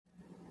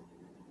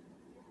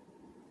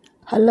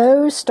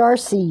Hello,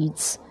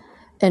 Starseeds,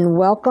 and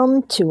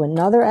welcome to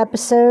another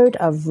episode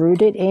of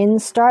Rooted in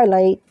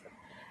Starlight.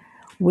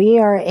 We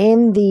are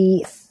in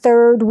the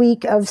third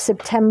week of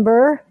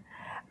September.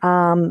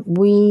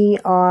 We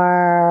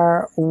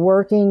are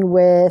working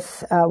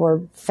with,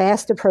 we're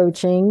fast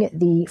approaching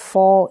the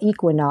fall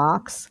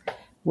equinox,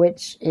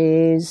 which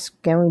is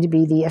going to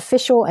be the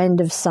official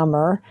end of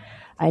summer.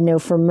 I know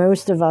for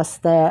most of us,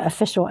 the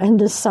official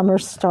end of summer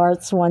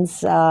starts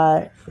once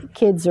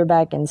kids are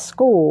back in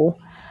school.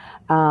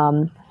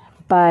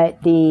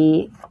 But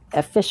the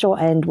official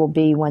end will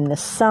be when the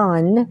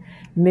sun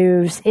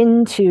moves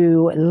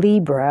into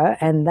Libra,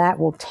 and that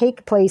will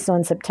take place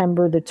on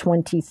September the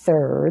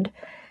 23rd.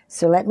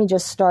 So let me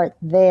just start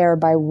there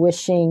by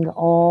wishing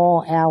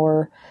all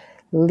our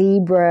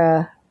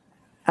Libra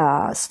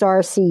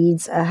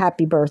starseeds a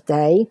happy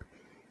birthday.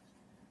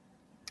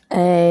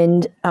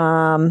 And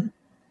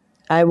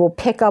I will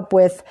pick up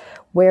with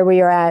where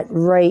we are at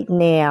right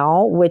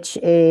now, which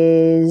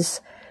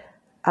is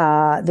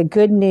the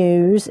good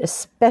news,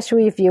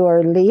 especially if you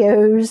are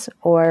Leos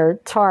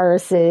or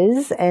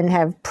Tauruses and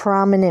have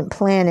prominent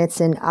planets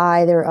in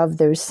either of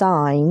those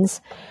signs.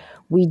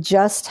 We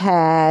just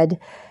had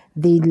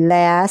the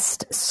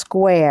last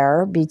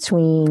square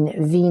between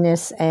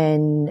Venus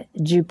and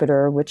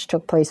Jupiter, which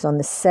took place on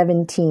the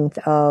 17th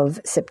of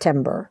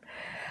September.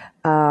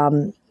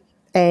 And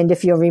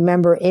if you'll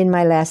remember in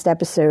my last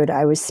episode,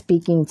 I was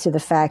speaking to the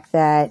fact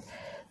that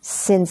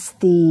since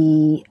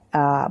the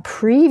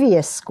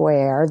previous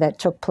square that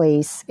took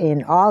place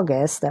in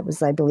August, that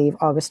was, I believe,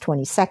 August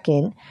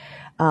 22nd,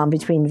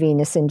 between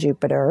Venus and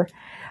Jupiter,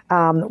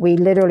 we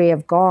literally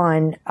have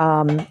gone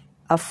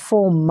a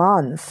full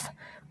month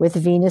with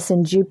Venus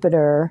and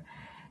Jupiter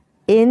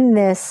in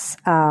this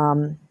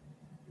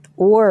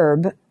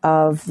orb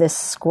of this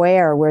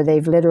square where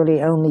they've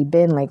literally only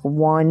been like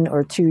 1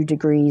 or 2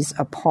 degrees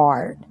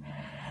apart.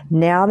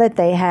 Now that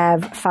they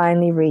have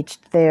finally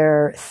reached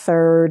their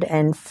third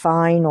and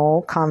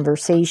final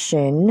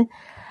conversation,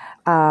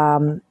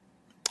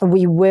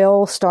 we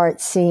will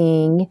start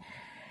seeing,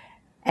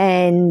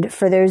 and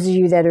for those of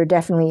you that are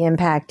definitely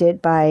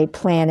impacted by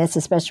planets,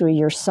 especially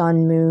your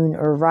sun, moon,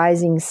 or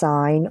rising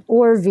sign,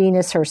 or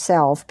Venus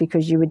herself,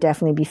 because you would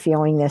definitely be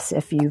feeling this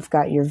if you've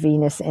got your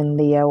Venus in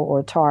Leo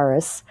or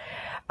Taurus.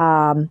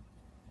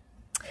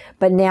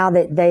 But now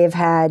that they have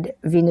had,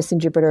 Venus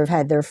and Jupiter have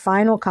had their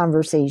final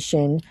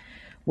conversation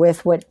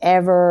with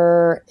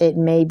whatever it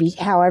may be,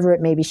 however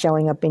it may be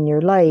showing up in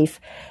your life,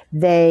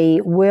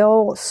 they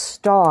will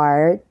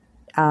start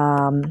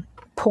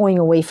pulling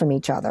away from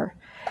each other.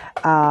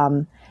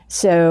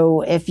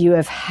 So if you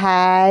have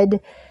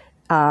had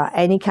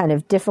any kind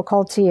of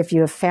difficulty, if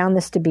you have found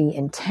this to be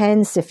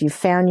intense, if you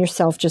found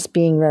yourself just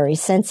being very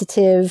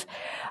sensitive,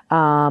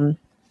 you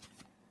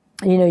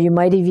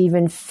might have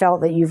even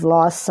felt that you've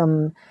lost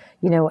some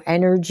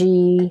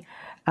energy,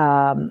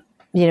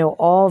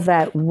 all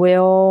that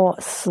will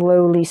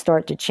slowly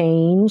start to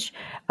change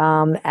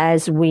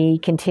as we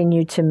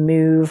continue to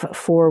move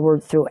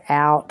forward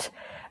throughout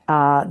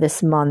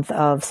this month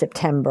of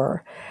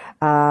September.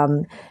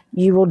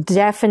 You will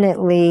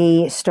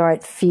definitely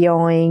start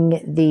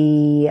feeling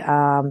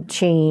the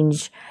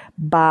change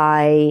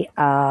by,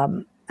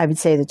 I would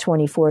say, the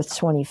 24th,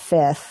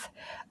 25th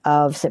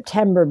of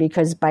September,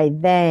 because by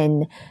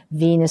then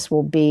Venus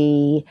will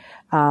be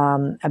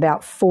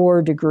about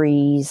 4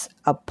 degrees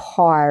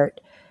apart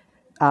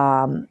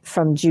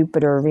from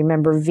Jupiter.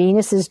 Remember,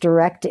 Venus is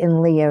direct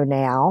in Leo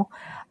now.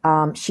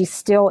 She's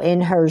still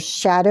in her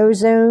shadow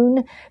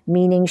zone,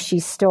 meaning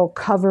she's still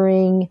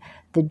covering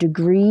the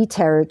degree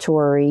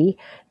territory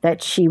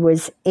that she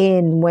was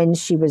in when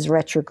she was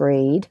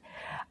retrograde.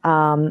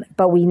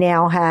 But we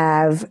now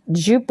have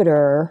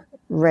Jupiter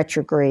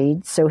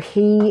retrograde, so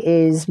he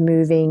is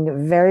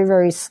moving very,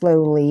 very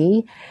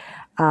slowly,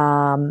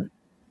 and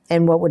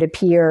what would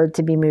appear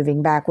to be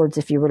moving backwards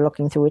if you were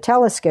looking through a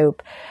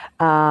telescope.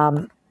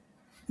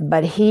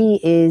 But he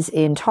is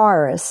in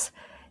Taurus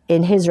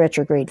in his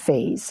retrograde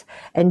phase.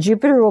 And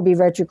Jupiter will be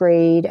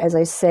retrograde, as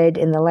I said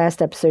in the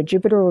last episode,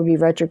 Jupiter will be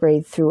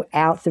retrograde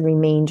throughout the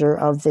remainder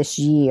of this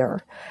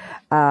year.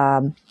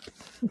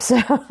 So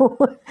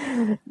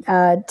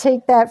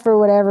take that for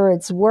whatever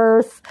it's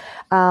worth.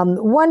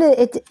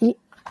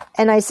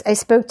 And I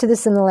spoke to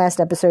this in the last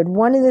episode.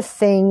 One of the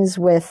things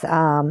with,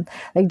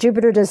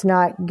 Jupiter does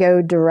not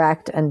go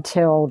direct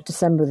until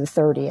December the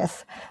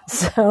 30th.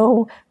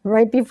 So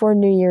right before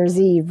New Year's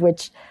Eve,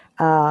 which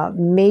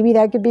maybe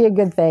that could be a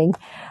good thing.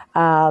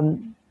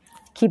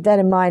 Keep that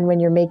in mind when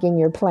you're making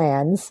your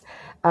plans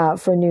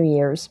for New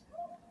Year's.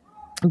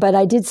 But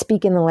I did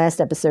speak in the last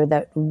episode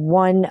that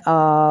one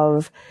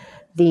of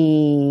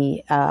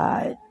the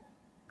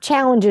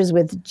challenges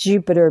with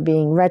Jupiter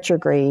being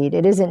retrograde,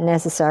 it isn't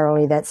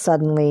necessarily that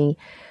suddenly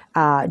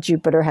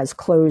Jupiter has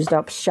closed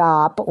up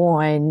shop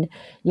on,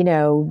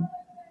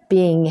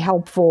 being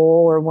helpful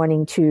or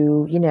wanting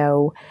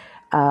to,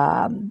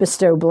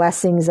 bestow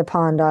blessings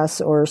upon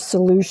us or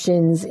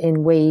solutions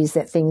in ways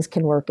that things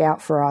can work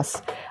out for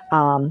us.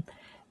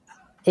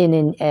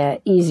 in an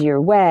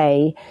easier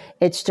way.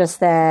 It's just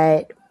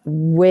that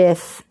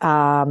with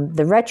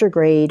the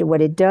retrograde,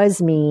 what it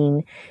does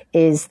mean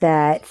is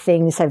that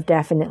things have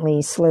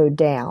definitely slowed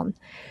down.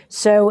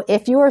 So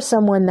if you are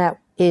someone that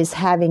is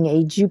having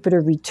a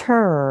Jupiter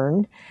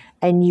return,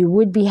 and you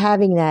would be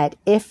having that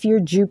if your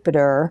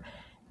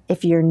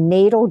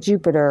natal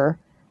Jupiter,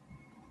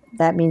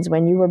 that means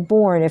when you were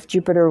born, if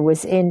Jupiter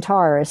was in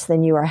Taurus,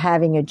 then you are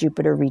having a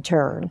Jupiter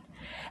return.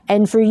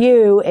 And for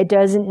you, it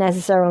doesn't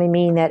necessarily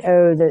mean that,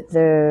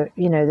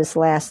 this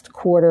last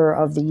quarter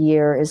of the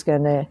year is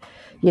going to,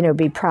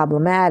 be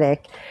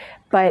problematic.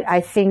 But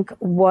I think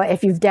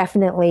if you have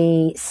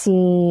definitely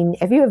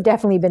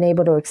been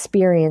able to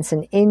experience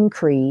an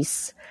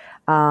increase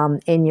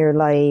in your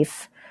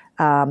life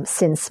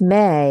since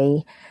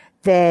May,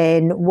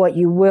 then what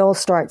you will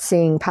start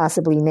seeing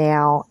possibly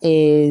now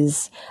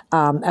is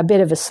a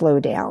bit of a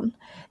slowdown.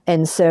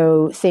 And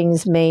so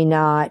things may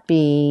not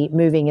be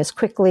moving as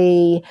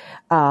quickly.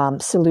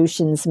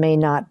 Solutions may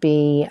not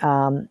be,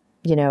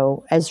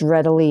 as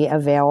readily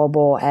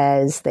available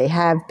as they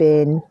have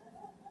been.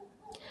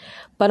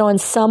 But on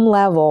some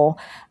level,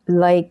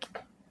 as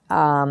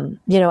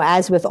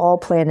with all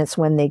planets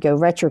when they go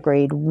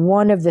retrograde,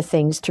 one of the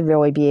things to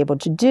really be able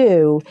to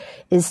do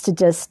is to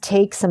just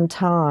take some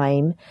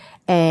time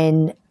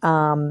and,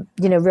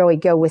 really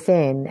go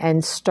within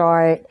and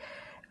start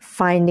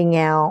finding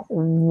out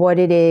what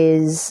it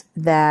is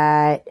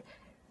that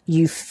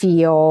you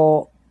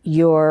feel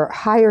your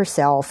higher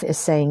self is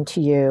saying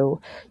to you.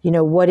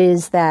 What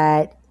is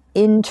that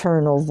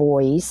internal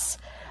voice?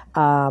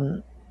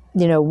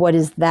 What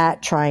is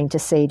that trying to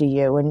say to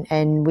you?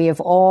 And we have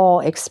all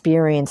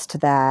experienced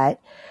that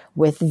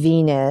with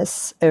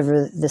Venus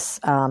over this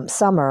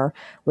summer,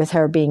 with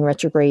her being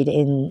retrograde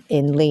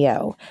in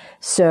Leo.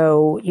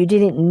 So you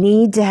didn't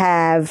need to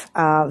have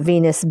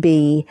Venus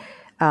be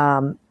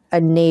a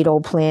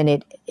natal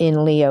planet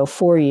in Leo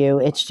for you.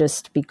 It's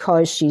just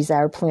because she's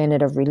our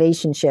planet of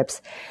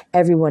relationships,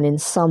 everyone in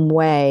some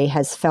way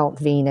has felt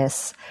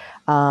Venus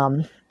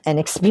and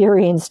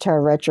experienced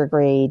her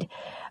retrograde.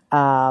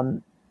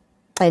 And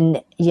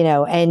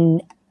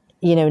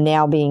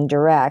now being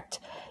direct,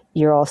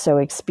 you're also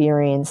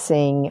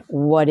experiencing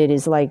what it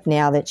is like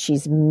now that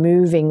she's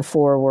moving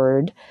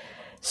forward,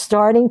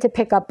 starting to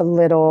pick up a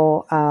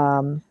little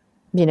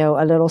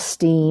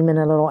steam and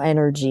a little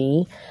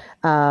energy.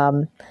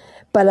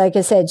 But like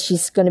I said,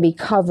 she's going to be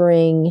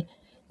covering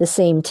the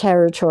same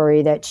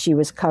territory that she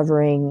was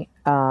covering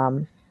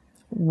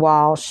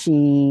while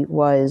she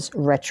was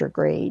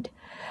retrograde.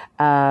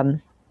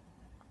 And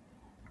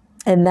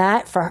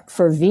that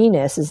for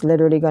Venus is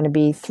literally going to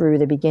be through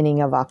the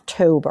beginning of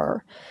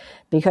October,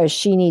 because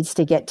she needs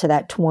to get to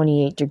that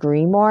 28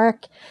 degree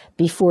mark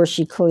before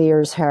she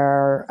clears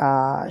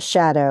her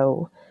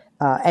shadow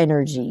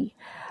energy.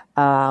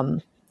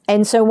 And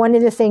so one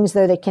of the things,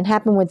 though, that can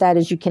happen with that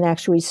is you can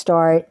actually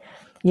start,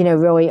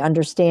 really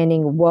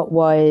understanding what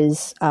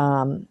was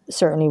the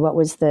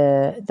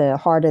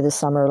heart of the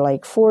summer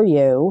like for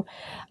you,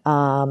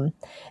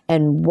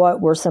 and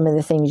what were some of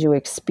the things you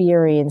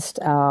experienced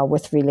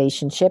with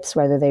relationships,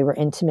 whether they were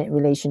intimate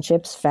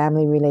relationships,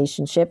 family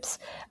relationships,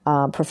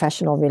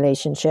 professional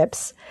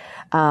relationships.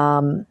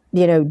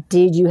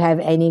 Did you have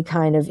any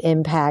kind of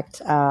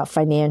impact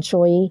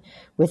financially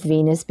with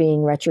Venus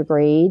being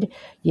retrograde?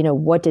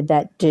 What did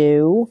that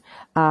do?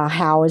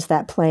 How is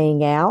that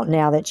playing out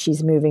now that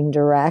she's moving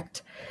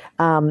direct?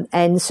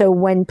 And so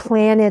when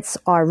planets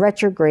are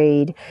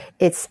retrograde,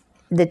 it's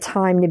the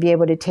time to be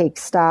able to take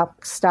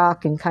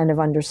stock and kind of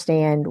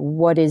understand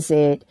what is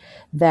it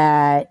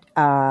that,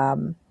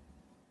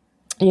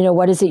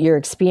 what is it you're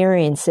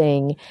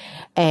experiencing?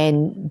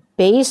 And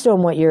based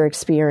on what you're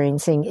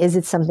experiencing, is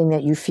it something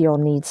that you feel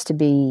needs to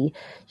be,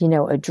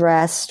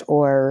 addressed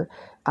or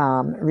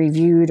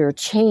reviewed or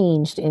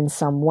changed in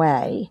some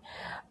way?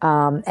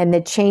 And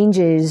the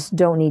changes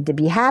don't need to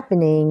be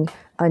happening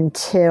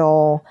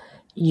until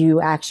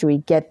you actually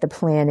get the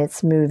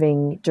planets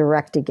moving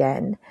direct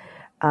again.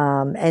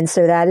 And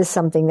so that is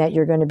something that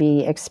you're going to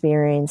be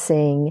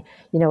experiencing,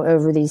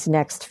 over these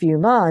next few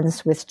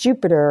months with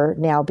Jupiter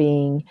now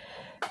being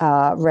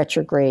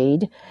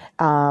retrograde.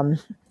 And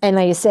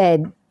like I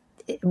said,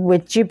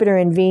 with Jupiter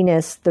and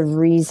Venus, the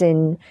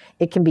reason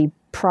it can be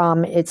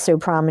it's so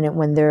prominent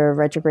when they're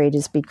retrograde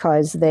is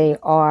because they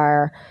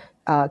are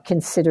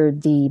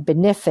considered the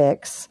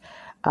benefics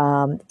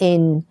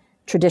in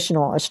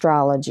traditional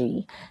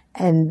astrology.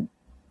 And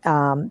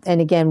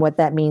again, what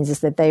that means is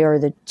that they are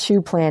the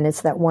two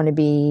planets that want to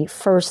be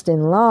first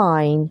in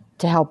line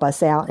to help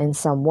us out in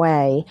some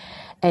way,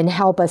 and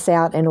help us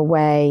out in a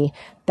way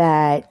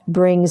that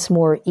brings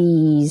more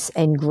ease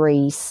and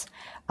grace,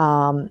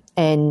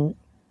 and,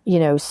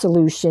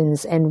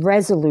 solutions and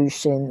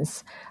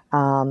resolutions,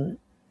 to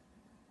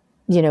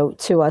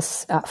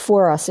us,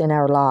 for us in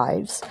our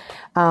lives.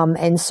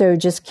 And so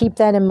just keep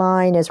that in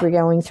mind as we're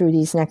going through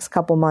these next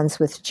couple months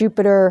with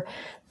Jupiter,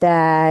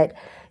 that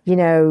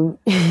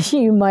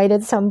you might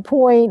at some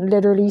point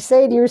literally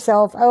say to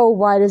yourself, oh,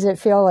 why does it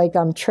feel like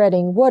I'm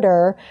treading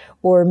water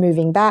or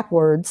moving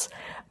backwards?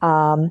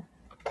 And,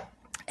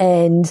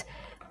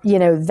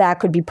 that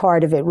could be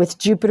part of it. With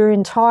Jupiter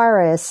in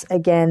Taurus,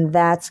 again,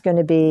 that's going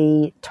to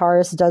be,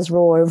 Taurus does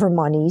rule over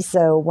money.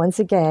 So once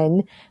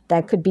again,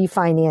 that could be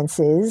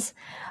finances.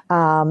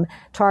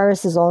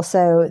 Taurus is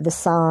also the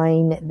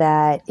sign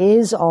that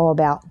is all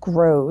about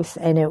growth,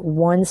 and it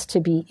wants to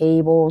be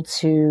able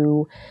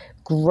to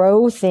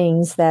grow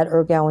things that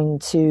are going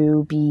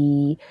to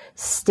be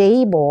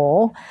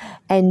stable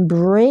and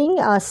bring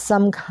us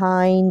some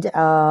kind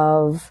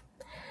of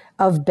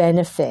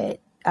benefit.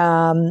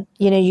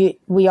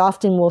 We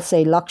often will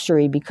say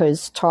luxury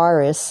because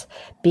Taurus,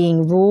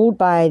 being ruled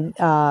by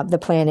the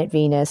planet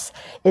Venus,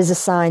 is a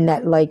sign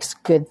that likes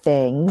good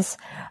things,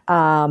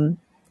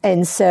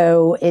 and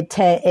so it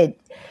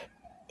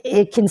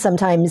can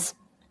sometimes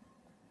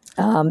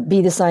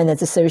be the sign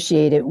that's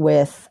associated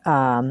with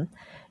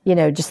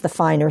just the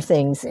finer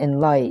things in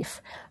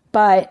life.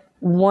 But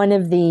one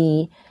of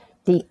the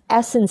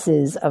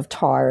essences of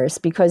Taurus,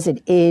 because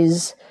it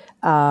is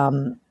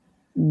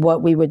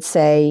what we would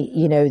say,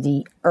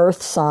 the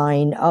earth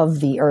sign of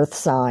the earth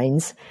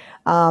signs,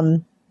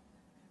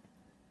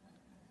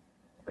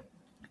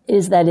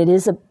 is that it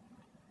is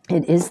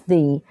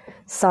the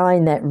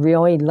sign that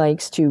really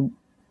likes to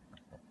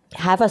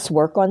have us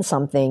work on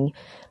something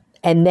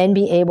and then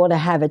be able to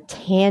have a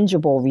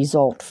tangible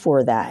result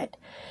for that.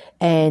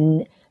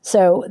 And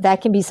so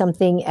that can be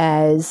something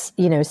as,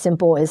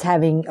 simple as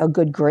having a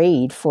good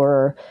grade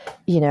for,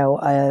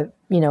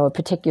 a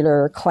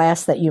particular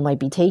class that you might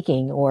be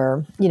taking,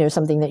 or,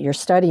 something that you're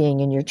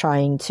studying and you're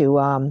trying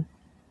to,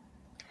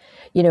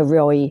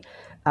 really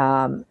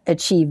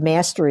achieve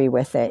mastery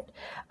with it.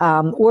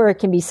 Or it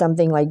can be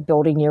something like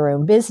building your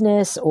own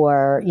business,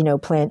 or,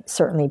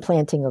 certainly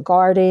planting a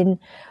garden,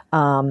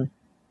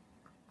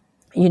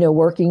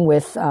 working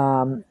with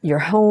your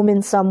home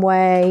in some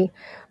way.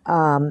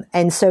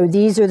 And so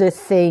these are the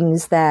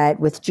things that,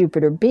 with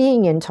Jupiter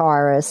being in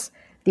Taurus,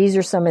 these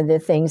are some of the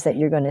things that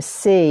you're going to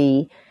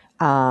see,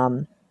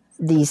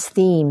 these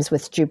themes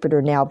with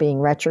Jupiter now being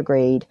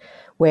retrograde,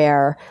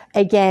 where,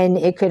 again,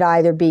 it could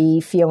either be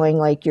feeling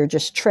like you're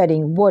just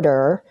treading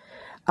water,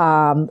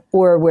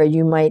 or where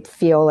you might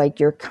feel like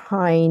you're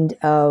kind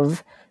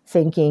of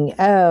thinking,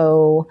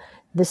 oh,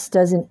 this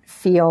doesn't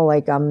feel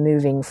like I'm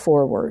moving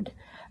forward.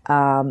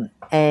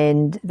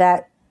 And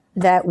that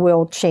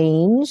will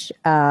change,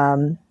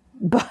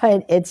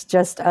 but it's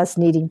just us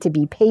needing to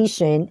be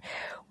patient.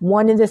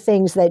 One of the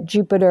things that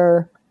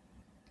Jupiter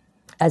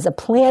as a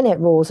planet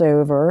rules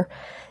over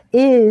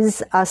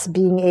is us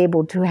being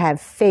able to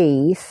have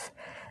faith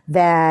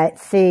that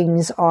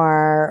things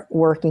are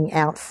working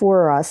out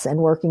for us, and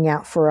working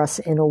out for us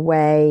in a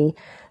way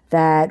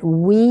that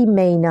we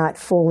may not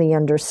fully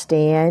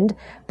understand,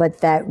 but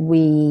that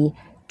we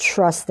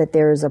trust that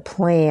there is a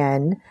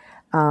plan,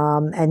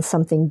 and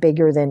something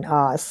bigger than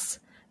us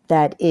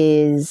that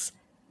is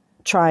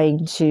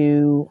trying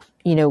to,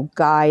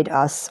 guide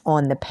us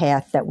on the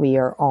path that we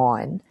are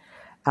on.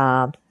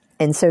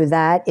 And so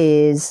that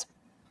is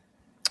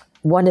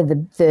one of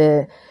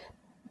the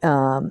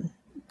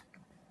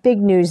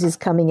big news is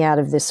coming out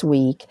of this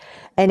week.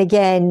 And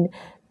again,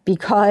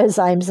 because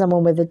I'm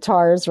someone with a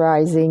Taurus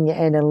rising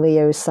and a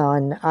Leo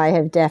sun, I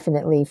have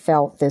definitely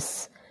felt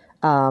this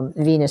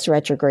Venus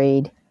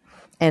retrograde,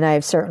 and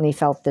I've certainly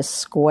felt this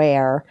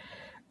square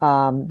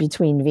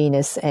between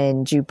Venus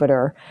and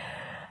Jupiter.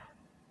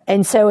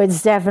 And so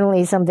it's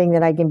definitely something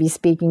that I can be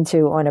speaking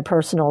to on a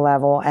personal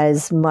level,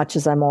 as much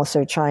as I'm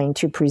also trying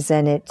to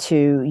present it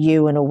to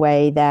you in a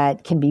way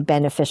that can be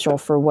beneficial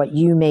for what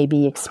you may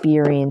be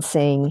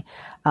experiencing,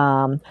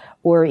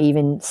 or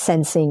even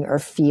sensing or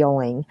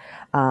feeling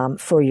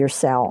for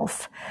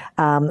yourself.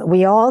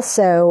 We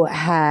also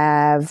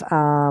have,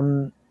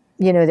 the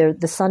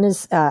sun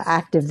is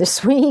active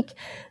this week.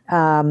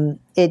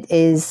 It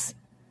is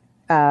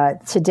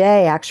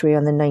today, actually,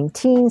 on the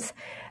 19th.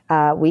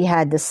 We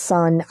had the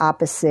sun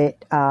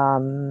opposite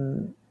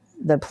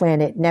the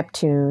planet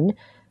Neptune,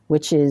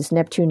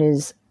 Neptune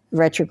is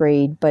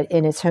retrograde, but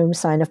in its home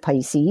sign of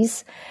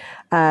Pisces.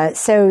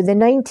 So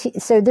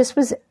this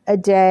was a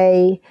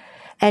day,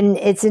 and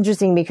it's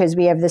interesting because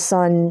we have the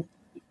sun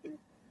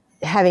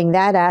having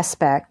that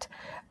aspect,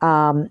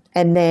 and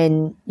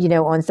then,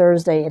 on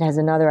Thursday it has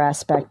another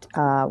aspect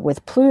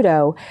with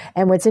Pluto.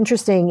 And what's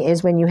interesting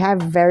is when you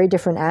have very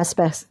different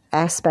aspects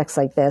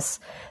like this,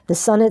 the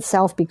sun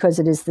itself, because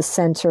it is the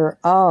center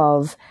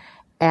of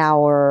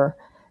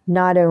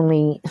not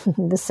only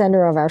the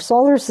center of our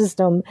solar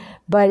system,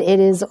 but it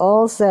is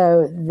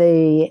also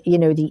the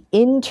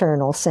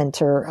internal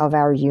center of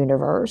our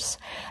universe.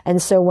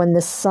 And so when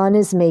the sun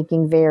is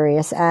making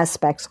various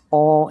aspects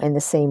all in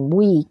the same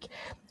week,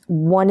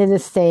 one of the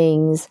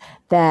things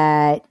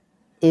that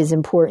is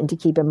important to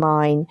keep in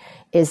mind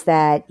is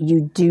that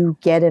you do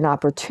get an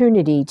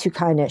opportunity to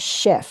kind of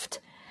shift.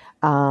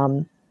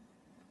 And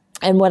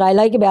what I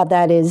like about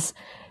that is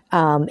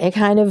it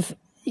kind of,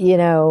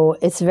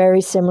 it's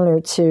very similar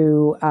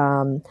to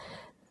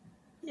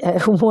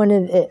one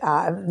of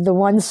the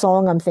one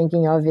song I'm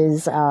thinking of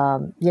is,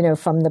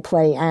 from the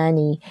play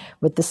Annie,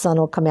 with The Sun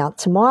Will Come Out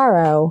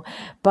Tomorrow.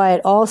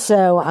 But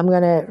also I'm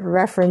going to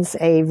reference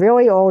a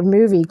really old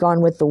movie,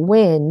 Gone with the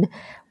Wind,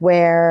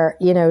 where,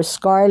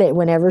 Scarlett,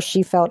 whenever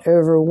she felt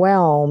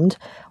overwhelmed,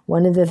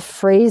 one of the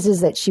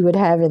phrases that she would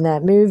have in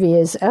that movie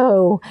is,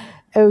 oh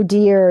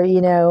dear,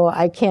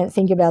 I can't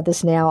think about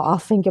this now. I'll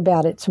think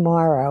about it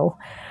tomorrow.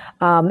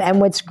 And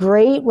what's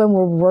great when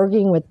we're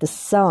working with the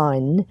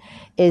sun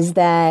is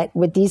that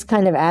with these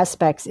kind of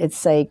aspects,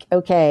 it's like,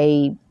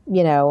 okay,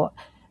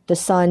 the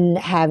sun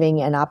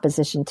having an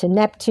opposition to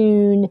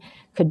Neptune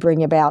could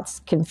bring about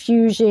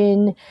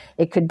confusion.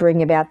 It could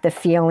bring about the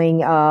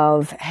feeling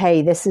of,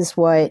 hey, this is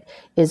what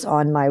is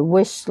on my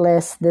wish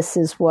list. This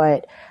is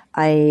what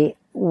I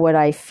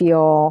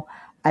feel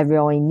I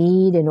really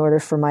need in order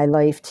for my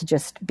life to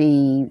just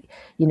be,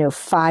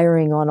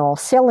 firing on all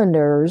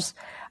cylinders.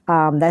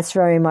 That's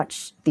very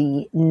much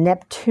the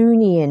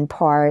Neptunian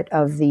part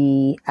of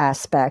the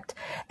aspect.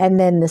 And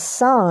then the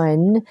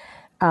sun,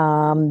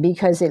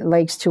 because it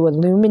likes to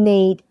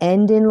illuminate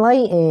and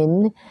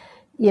enlighten,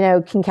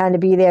 can kind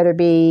of be there to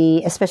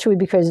be, especially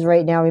because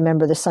right now,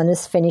 remember, the sun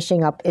is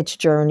finishing up its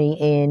journey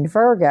in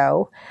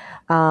Virgo.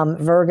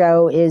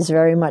 Virgo is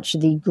very much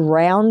the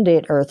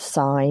grounded earth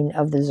sign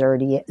of the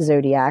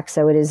zodiac.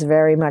 So it is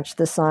very much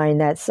the sign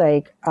that's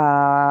like,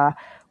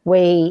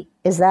 wait,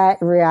 is that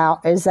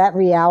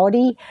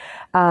reality?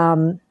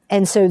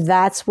 And so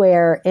that's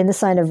where in the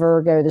sign of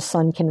Virgo, the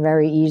sun can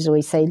very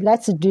easily say,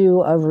 let's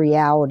do a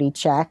reality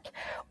check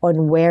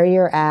on where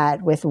you're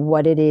at with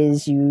what it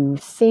is you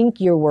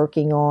think you're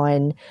working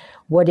on,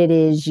 what it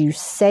is you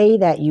say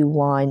that you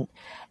want,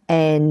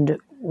 and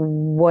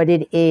what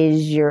it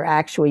is you're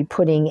actually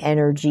putting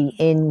energy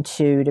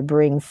into to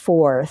bring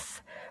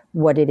forth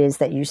what it is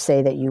that you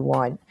say that you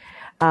want.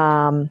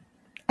 And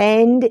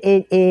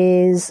it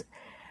is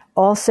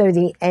also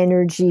the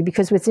energy,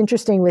 because what's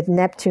interesting with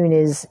Neptune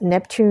is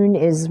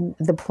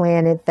the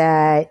planet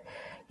that,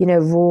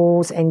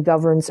 rules and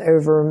governs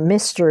over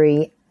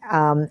mystery,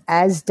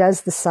 as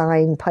does the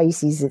sign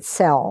Pisces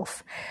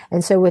itself.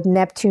 And so with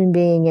Neptune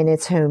being in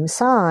its home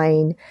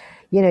sign,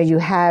 you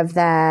have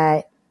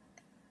that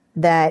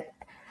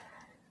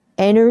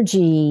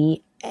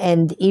energy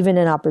and even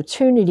an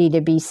opportunity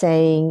to be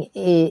saying,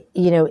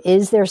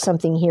 is there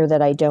something here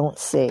that I don't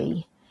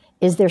see?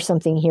 Is there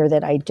something here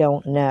that I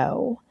don't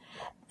know?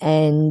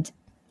 And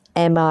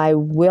am I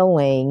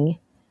willing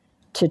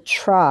to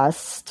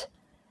trust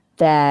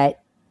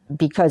that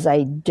because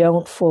I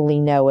don't fully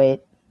know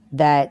it,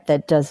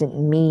 that doesn't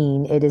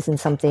mean it isn't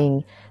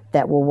something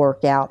that will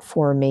work out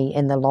for me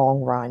in the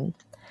long run?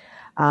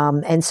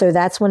 And so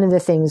that's one of the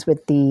things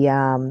with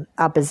the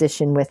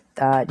opposition with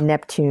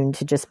Neptune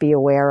to just be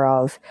aware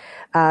of.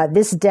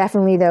 This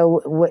definitely,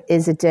 though,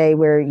 is a day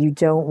where you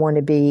don't want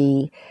to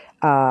be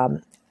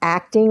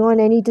acting on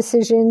any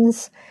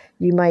decisions.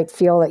 You might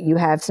feel that you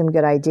have some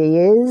good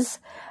ideas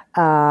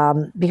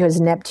because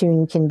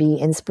Neptune can be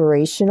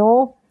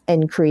inspirational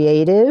and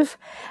creative.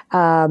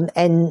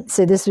 And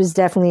so this was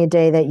definitely a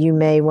day that you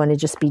may want to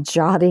just be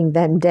jotting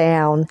them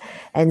down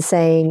and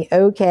saying,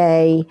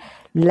 okay,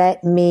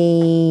 let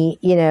me,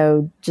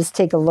 just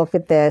take a look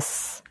at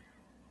this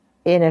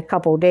in a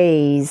couple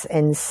days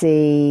and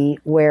see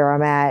where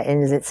I'm at.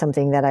 And is it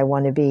something that I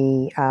want to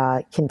be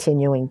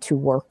continuing to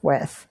work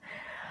with?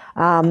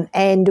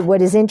 And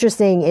what is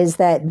interesting is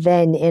that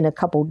then in a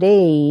couple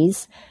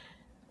days,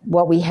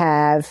 what we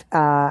have,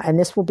 and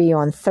this will be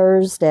on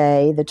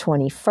Thursday, the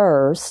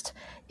 21st,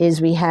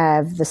 is we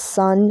have the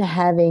sun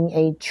having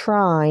a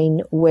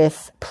trine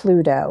with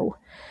Pluto.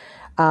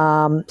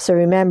 So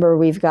remember,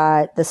 we've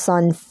got the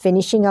sun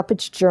finishing up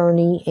its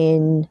journey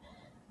in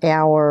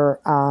our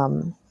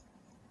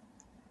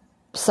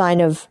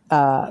sign of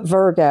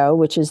Virgo,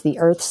 which is the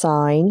earth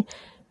sign.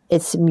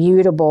 It's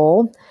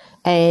mutable.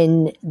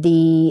 And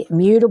the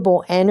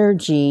mutable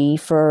energy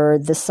for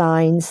the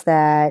signs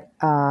that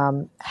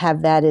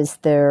have that as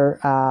their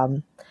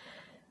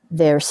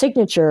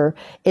signature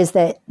is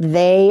that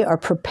they are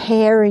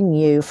preparing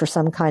you for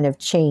some kind of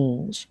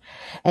change.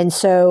 And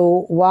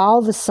so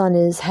while the sun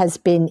has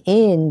been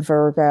in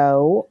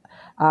Virgo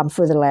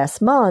for the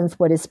last month,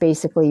 what it's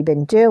basically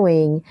been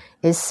doing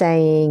is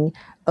saying,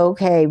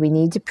 okay, we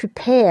need to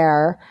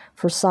prepare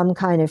for some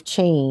kind of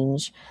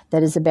change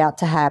that is about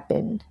to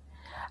happen.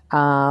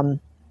 And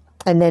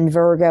then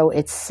Virgo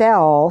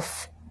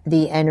itself,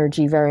 the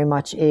energy very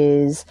much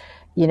is,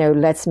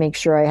 let's make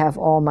sure I have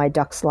all my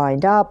ducks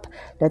lined up.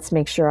 Let's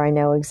make sure I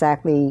know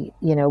exactly,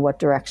 what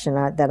direction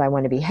that I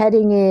want to be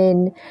heading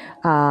in.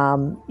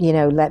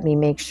 Let me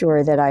make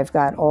sure that I've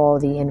got all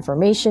the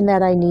information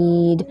that I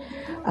need.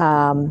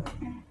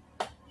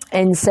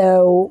 And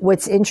so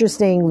what's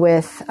interesting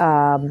with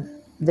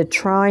the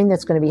trine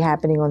that's going to be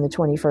happening on the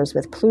 21st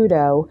with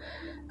Pluto,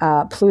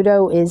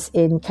 Pluto is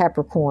in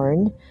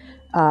Capricorn.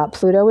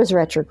 Pluto is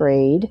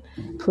retrograde.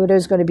 Pluto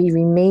is going to be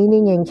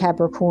remaining in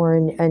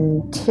Capricorn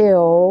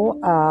until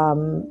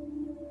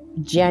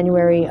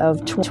January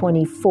of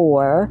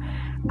 2024.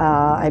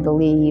 I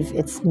believe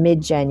it's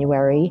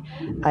mid-January.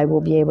 I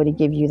will be able to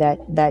give you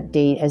that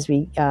date as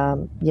we,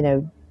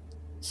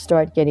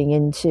 start getting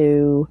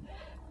into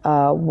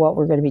what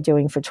we're going to be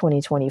doing for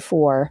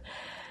 2024.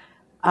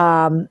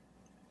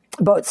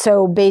 But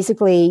so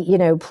basically,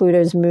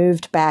 Pluto's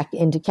moved back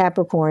into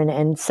Capricorn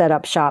and set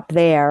up shop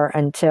there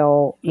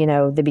until,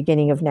 the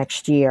beginning of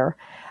next year.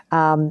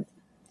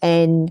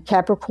 And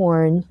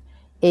Capricorn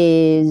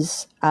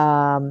is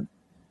a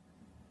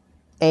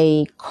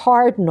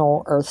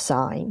cardinal earth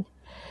sign.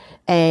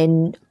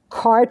 And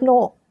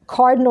cardinal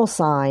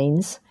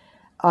signs,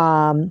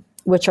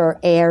 which are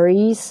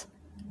Aries,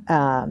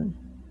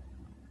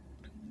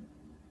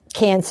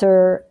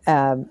 Cancer,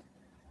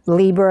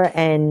 Libra,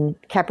 and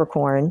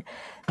Capricorn,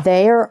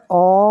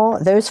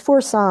 those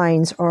four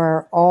signs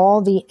are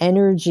all the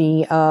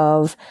energy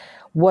of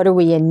what are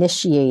we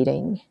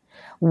initiating?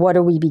 What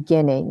are we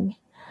beginning?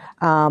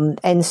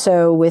 And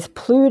so with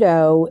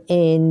Pluto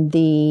in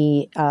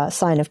the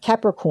sign of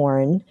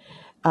Capricorn,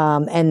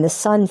 and the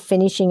sun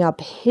finishing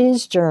up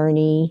his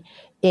journey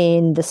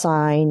in the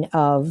sign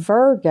of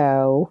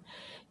Virgo,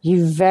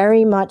 you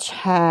very much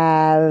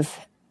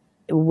have,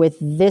 with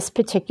this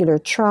particular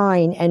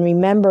trine, and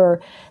remember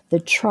the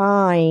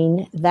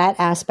trine, that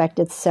aspect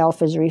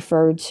itself is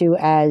referred to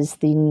as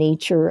the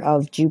nature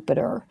of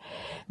Jupiter,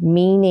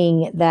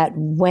 meaning that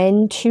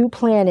when two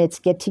planets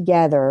get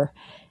together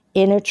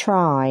in a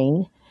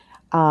trine,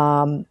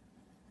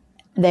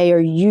 they are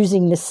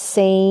using the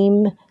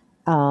same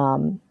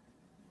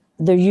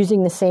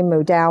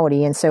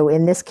modality. And so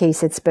in this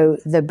case, it's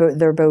both,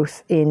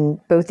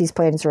 both these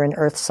planets are in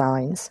earth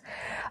signs.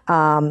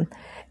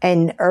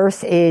 And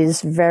earth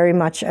is very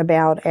much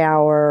about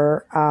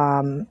our,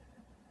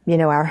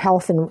 our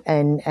health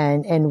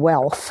and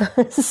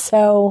wealth.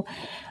 So,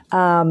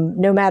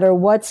 no matter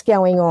what's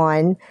going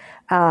on,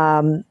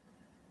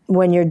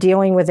 when you're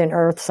dealing with an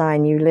earth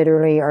sign, you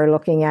literally are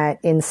looking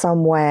at, in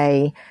some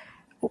way,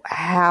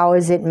 how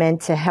is it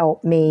meant to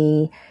help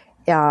me,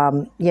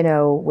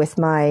 with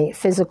my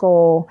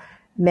physical,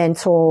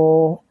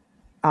 mental,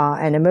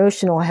 and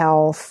emotional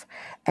health,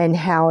 and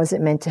how is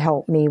it meant to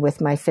help me with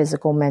my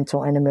physical,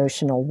 mental, and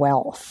emotional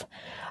wealth.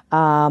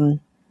 And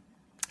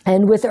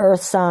with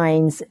earth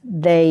signs,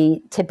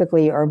 they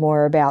typically are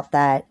more about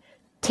that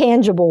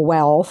tangible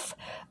wealth,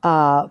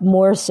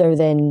 more so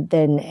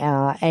than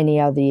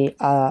any of the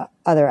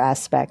other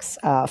aspects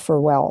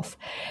for wealth.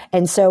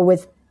 And so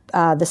with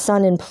the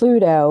sun and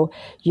Pluto,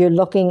 you're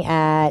looking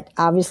at,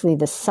 obviously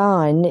the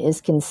sun is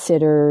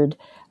considered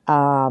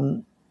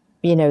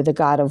the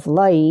god of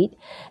light,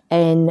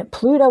 and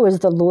Pluto is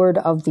the lord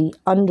of the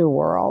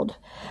underworld.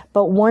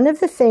 But one of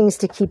the things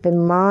to keep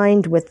in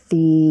mind with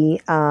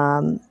the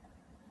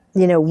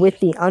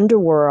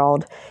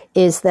underworld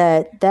is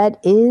that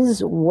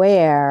is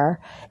where,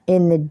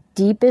 in the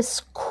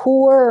deepest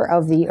core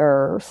of the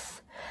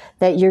earth,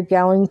 that you're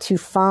going to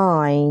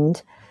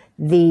find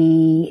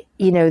the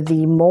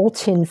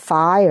molten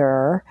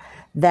fire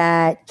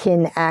that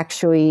can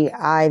actually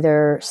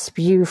either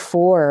spew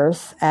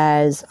forth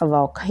as a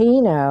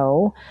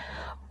volcano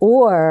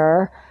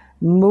or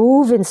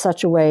move in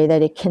such a way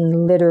that it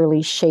can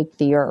literally shake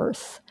the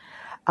earth.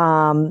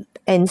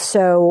 And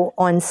so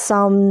on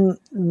some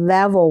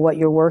level, what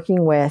you're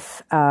working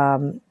with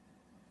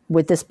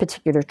this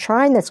particular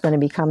trine that's going to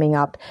be coming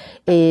up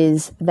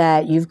is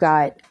that you've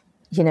got,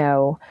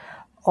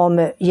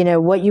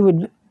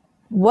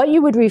 what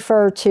you would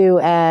refer to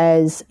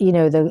as,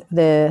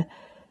 the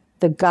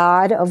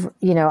god of,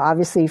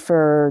 obviously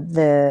for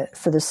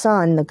the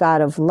sun, the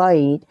god of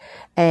light,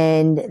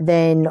 and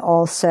then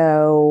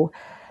also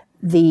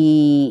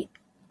for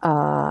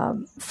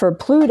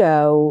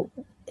Pluto,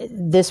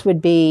 this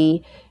would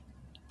be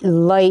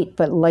light,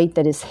 but light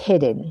that is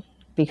hidden,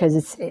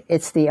 because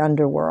it's the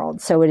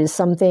underworld. So it is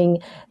something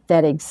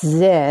that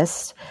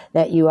exists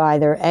that you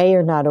either A,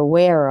 are not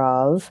aware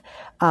of,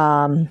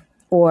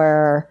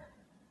 or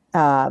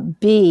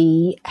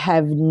B,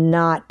 have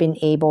not been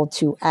able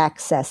to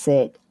access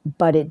it,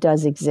 but it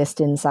does exist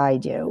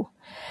inside you.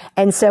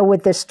 And so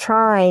with this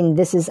trine,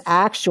 this is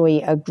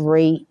actually a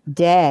great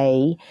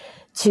day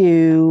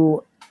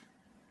to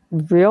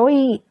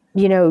really,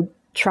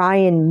 try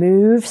and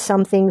move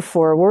something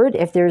forward.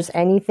 If there's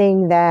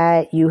anything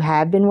that you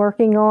have been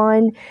working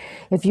on,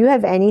 if you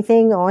have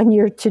anything on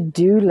your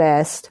to-do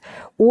list,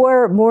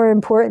 or more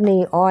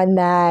importantly, on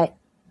that,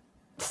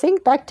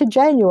 think back to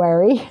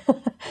January,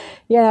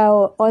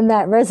 on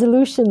that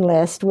resolution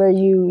list where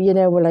you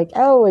were like,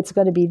 oh, it's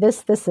going to be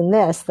this, this, and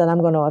this that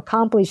I'm going to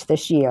accomplish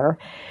this year.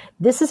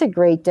 This is a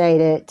great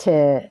day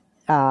to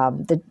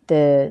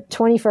the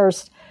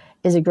 21st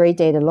is a great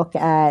day to look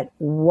at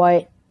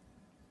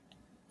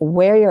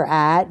where you're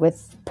at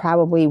with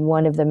probably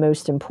one of the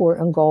most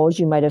important goals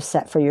you might have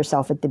set for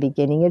yourself at the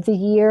beginning of the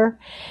year.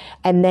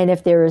 And then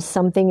if there is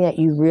something that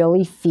you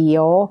really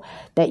feel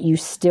that you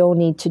still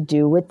need to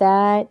do with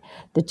that,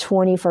 the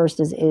 21st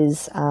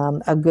is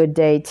a good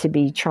day to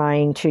be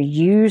trying to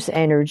use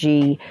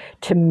energy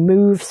to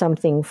move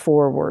something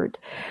forward.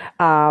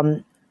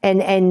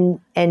 and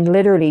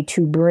literally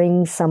to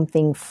bring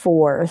something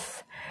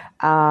forth.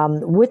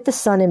 With the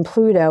Sun and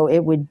Pluto,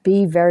 it would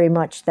be very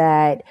much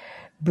that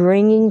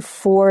bringing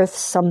forth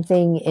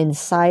something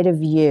inside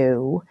of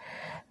you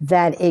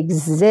that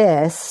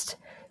exists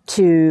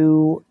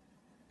to,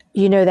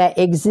 that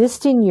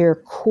exists in your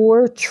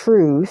core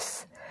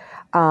truth,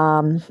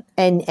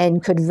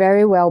 and could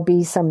very well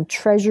be some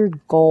treasured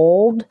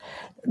gold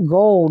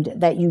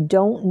that you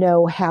don't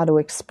know how to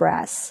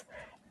express,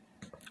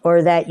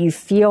 or that you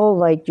feel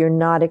like you're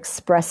not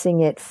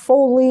expressing it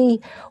fully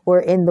or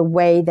in the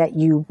way that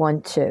you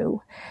want to.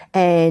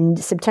 And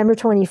September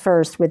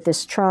 21st, with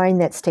this trine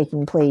that's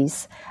taking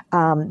place,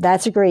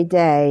 that's a great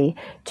day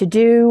to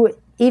do,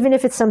 even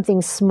if it's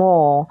something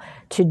small,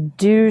 to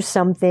do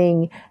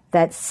something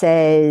that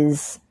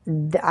says,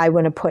 I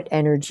want to put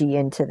energy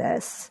into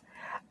this.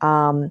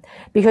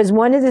 Because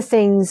one of the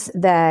things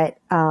that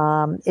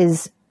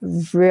is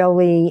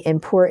really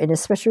important,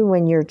 especially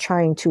when you're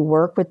trying to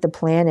work with the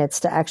planets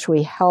to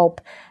actually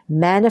help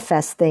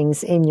manifest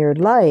things in your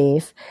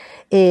life,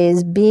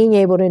 is being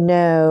able to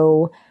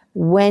know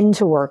when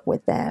to work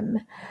with them.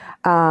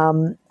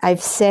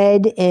 I've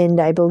said,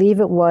 and I believe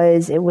it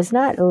was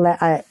not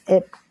the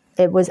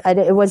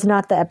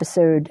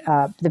episode,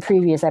 the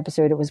previous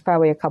episode. It was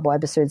probably a couple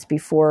episodes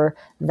before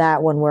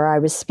that one, where I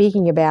was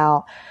speaking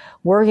about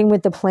working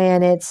with the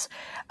planets.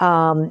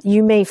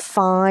 You may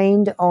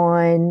find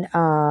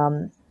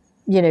on,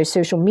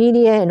 social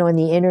media and on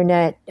the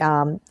internet,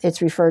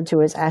 it's referred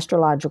to as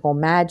astrological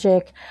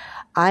magic.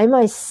 I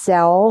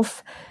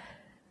myself,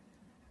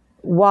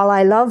 while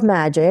I love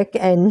magic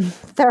and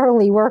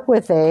thoroughly work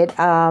with it,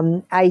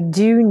 I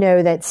do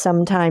know that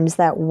sometimes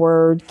that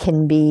word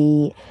can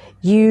be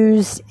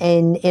used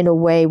in a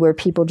way where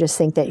people just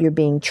think that you're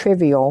being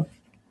trivial.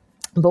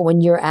 But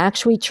when you're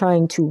actually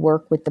trying to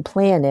work with the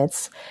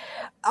planets,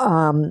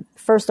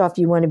 first off,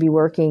 you want to be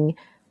working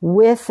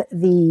with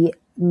the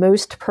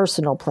most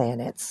personal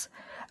planets.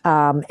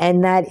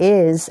 And that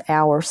is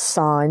our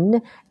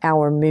sun,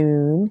 our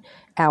moon,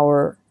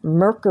 our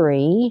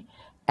Mercury,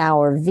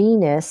 our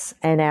Venus,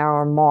 and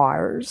our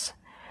Mars.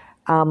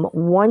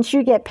 Once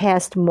you get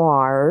past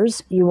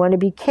Mars, you want to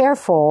be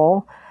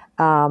careful.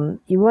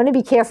 You want to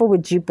be careful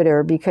with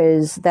Jupiter,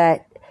 because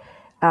that,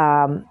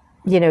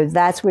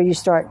 that's where you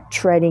start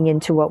treading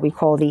into what we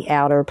call the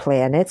outer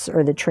planets,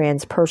 or the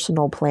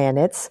transpersonal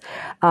planets.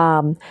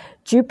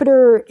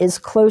 Jupiter is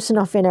close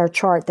enough in our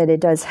chart that it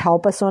does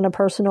help us on a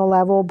personal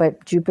level,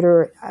 but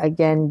Jupiter,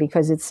 again,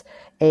 because it's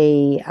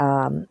a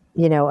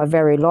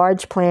very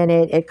large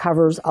planet, it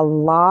covers a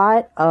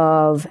lot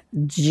of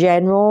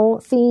general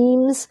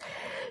themes.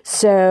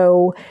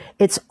 So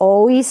it's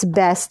always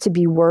best to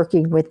be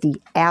working with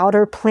the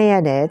outer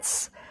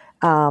planets,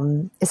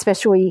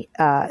 especially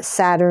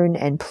Saturn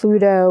and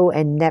Pluto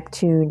and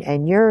Neptune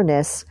and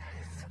Uranus,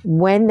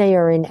 when they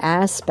are in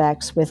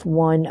aspects with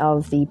one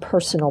of the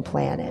personal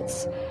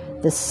planets,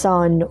 the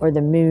sun or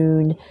the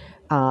moon,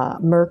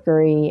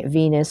 Mercury,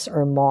 Venus,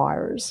 or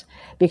Mars,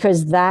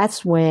 because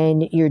that's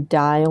when you're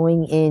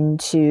dialing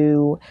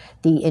into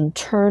the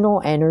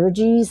internal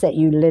energies that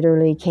you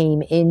literally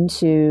came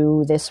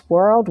into this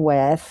world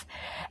with,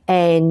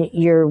 and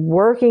you're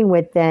working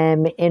with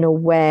them in a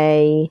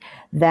way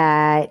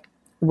that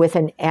with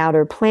an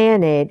outer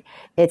planet,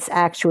 it's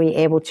actually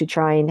able to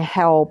try and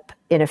help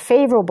in a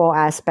favorable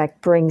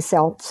aspect bring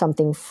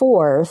something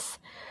forth.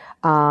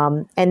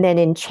 And then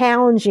in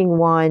challenging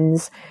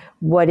ones,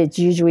 what it's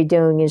usually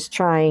doing is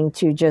trying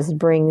to just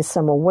bring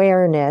some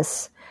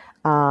awareness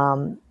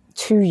to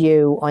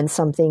you on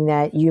something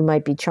that you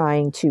might be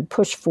trying to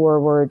push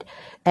forward,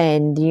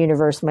 and the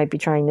universe might be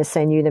trying to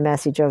send you the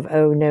message of,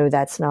 oh no,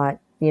 that's not,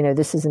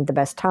 this isn't the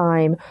best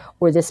time,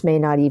 or this may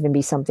not even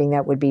be something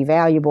that would be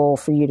valuable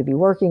for you to be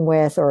working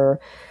with, or,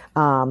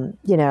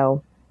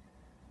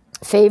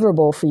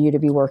 favorable for you to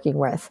be working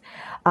with.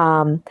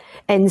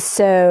 And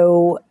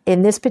so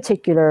in this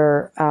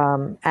particular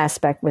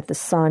aspect with the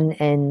sun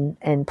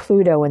and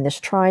Pluto and this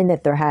trine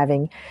that they're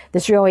having,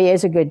 this really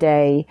is a good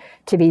day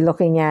to be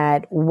looking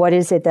at, what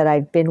is it that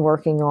I've been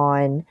working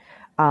on?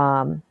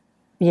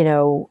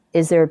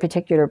 Is there a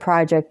particular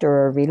project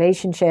or a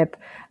relationship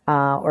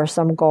or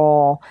some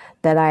goal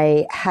that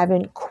I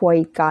haven't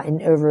quite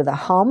gotten over the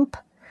hump?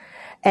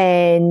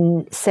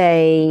 And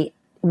say,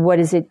 what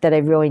is it that I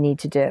really need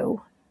to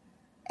do?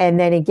 And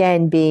then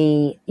again,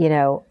 be,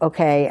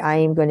 okay, I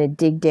am going to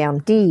dig down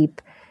deep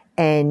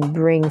and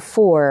bring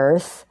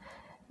forth,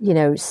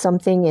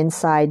 something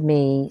inside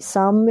me,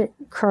 some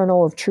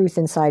kernel of truth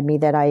inside me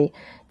that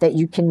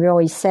you can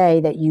really say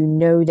that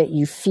that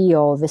you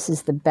feel this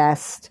is the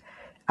best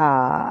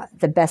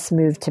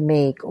move to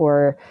make,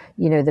 or,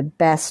 the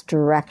best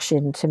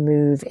direction to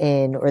move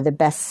in, or the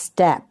best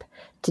step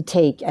to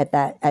take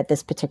at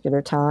this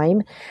particular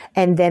time.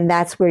 And then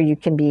that's where you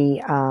can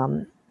be,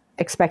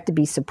 expect to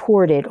be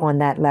supported on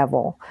that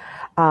level.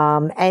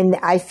 And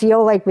I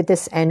feel like with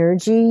this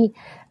energy,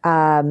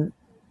 that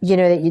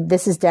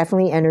this is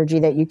definitely energy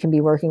that you can be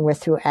working with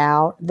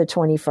throughout the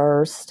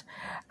 21st.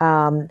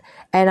 And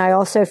I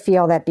also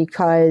feel that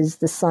because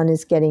the sun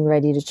is getting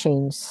ready to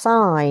change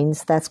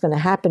signs, that's going to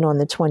happen on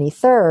the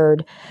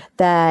 23rd,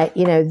 that,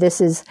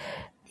 this is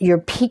your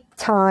peak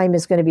time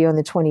is going to be on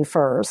the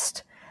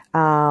 21st.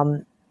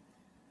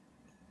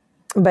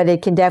 But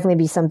it can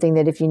definitely be something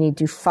that if you need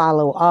to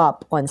follow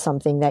up on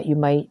something that you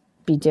might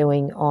be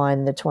doing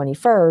on the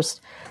 21st,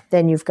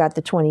 then you've got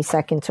the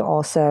 22nd to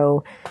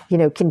also,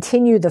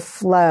 continue the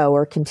flow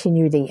or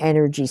continue the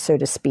energy, so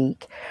to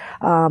speak.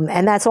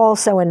 And that's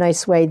also a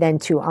nice way then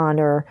to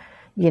honor,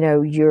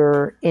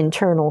 your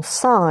internal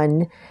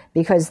sun,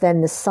 because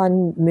then the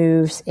sun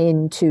moves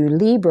into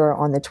Libra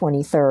on the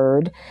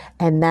 23rd,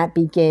 and that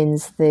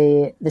begins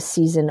the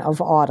season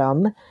of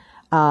autumn.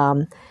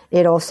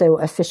 It also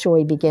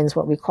officially begins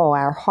what we call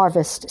our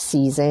harvest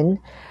season.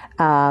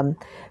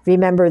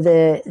 Remember,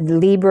 the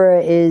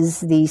Libra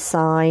is the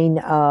sign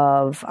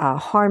of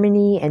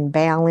harmony and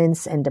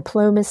balance and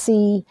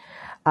diplomacy.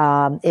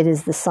 It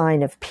is the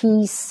sign of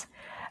peace.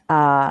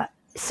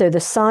 So the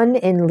sun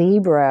in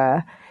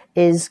Libra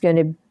is going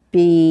to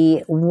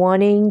be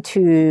wanting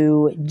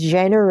to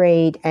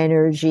generate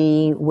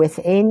energy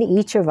within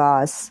each of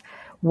us,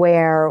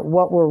 where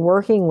what we're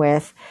working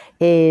with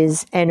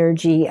is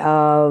energy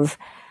of,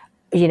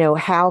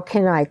 how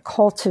can I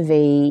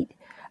cultivate,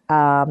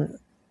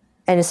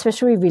 and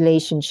especially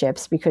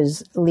relationships,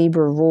 because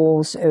Libra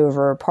rules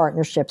over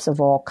partnerships of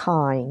all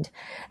kind.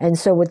 And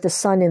so with the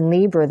sun in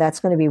Libra, that's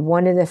going to be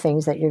one of the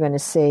things that you're going to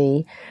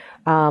see.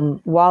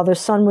 While the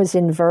sun was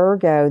in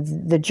Virgo,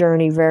 the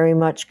journey very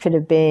much could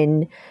have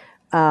been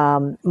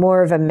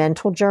more of a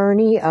mental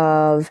journey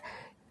of,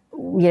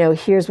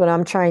 here's what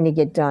I'm trying to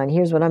get done.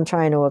 Here's what I'm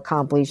trying to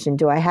accomplish. And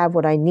do I have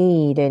what I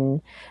need?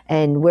 And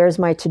where's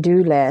my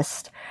to-do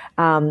list?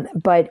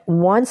 But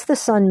once the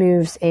sun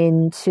moves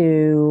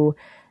into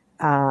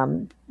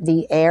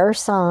the air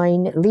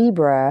sign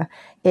Libra,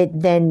 it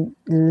then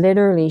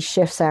literally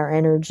shifts our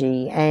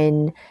energy.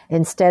 And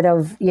instead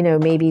of,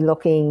 maybe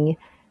looking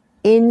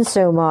in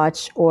so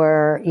much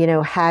or,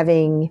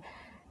 having,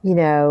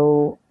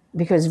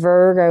 because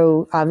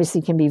Virgo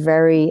obviously can be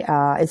very,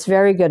 it's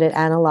very good at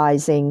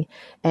analyzing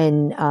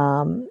and,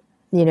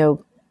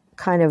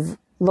 kind of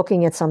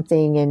looking at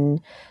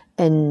something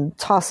and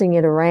tossing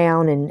it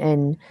around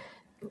and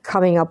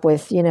coming up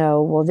with,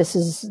 well, this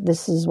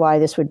is why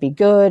this would be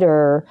good,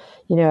 or,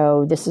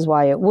 this is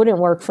why it wouldn't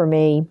work for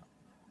me.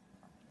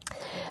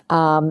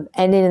 And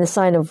then in the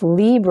sign of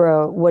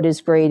Libra, what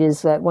is great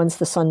is that once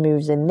the sun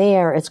moves in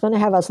there, it's going to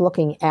have us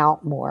looking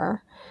out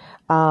more,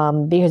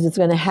 because it's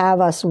going to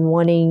have us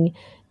wanting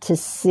to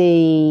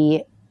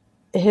see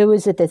who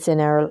is it that's in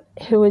our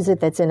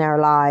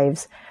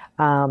lives,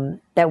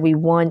 that we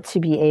want to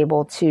be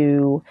able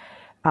to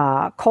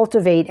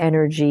cultivate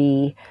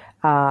energy,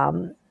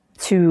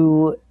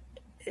 to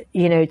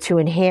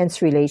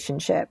enhance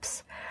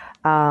relationships.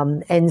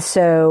 And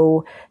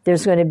so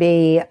there's going to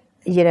be,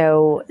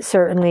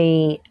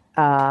 certainly,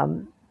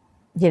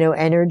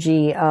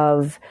 energy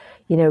of,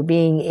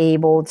 being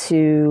able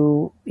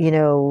to,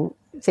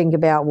 think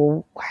about,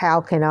 well, how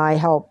can I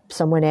help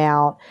someone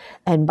out?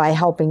 And by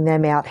helping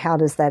them out, how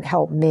does that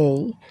help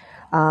me?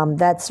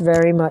 That's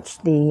very much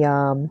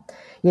the,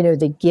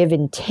 the give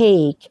and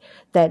take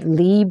that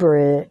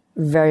Libra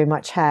very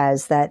much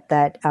has,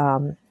 that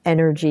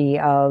energy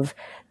of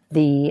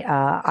the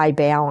I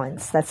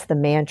balance. That's the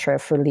mantra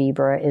for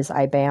Libra, is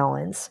I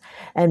balance.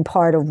 And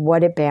part of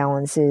what it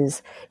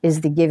balances is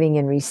the giving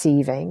and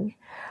receiving.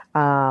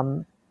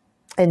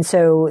 And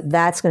so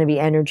that's going to be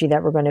energy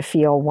that we're going to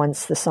feel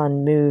once the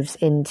sun moves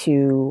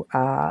into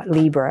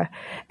Libra.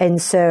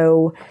 And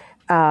so,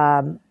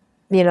 like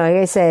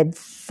I said,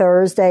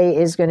 Thursday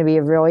is going to be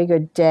a really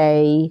good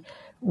day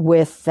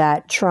with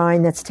that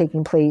trine that's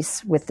taking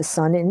place with the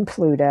sun in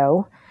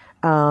Pluto.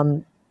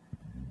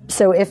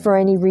 So if for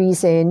any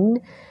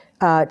reason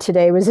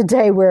today was a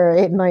day where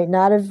it might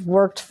not have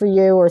worked for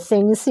you, or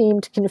things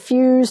seemed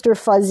confused or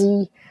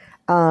fuzzy,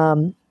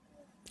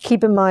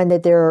 keep in mind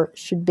that there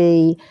should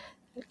be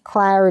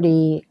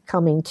clarity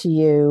coming to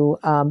you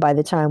by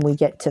the time we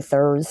get to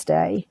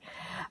Thursday.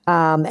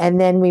 And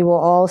then we will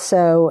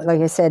also,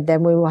 like I said,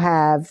 then we will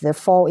have the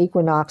fall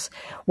equinox.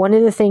 One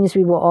of the things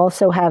we will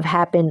also have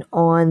happen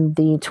on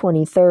the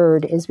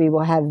 23rd is we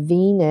will have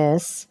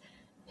Venus,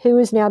 who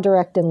is now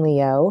direct in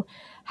Leo,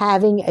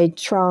 having a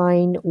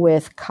trine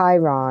with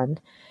Chiron.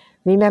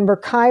 Remember,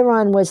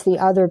 Chiron was the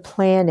other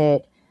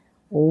planet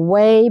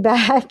way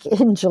back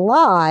in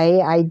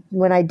July.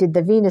 When I did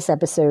the Venus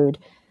episode,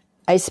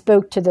 I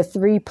spoke to the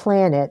 3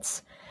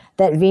 planets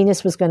that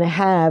Venus was going to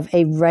have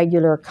a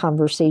regular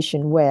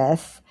conversation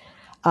with.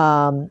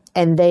 And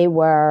they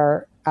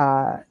were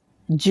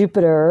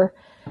Jupiter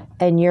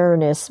and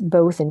Uranus,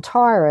 both in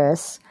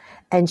Taurus.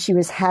 And she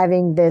was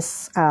having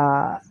this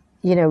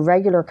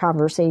regular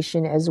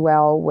conversation as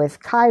well with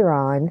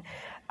Chiron,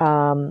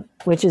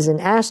 which is an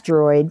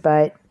asteroid,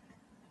 but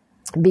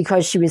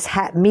because she was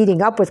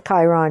meeting up with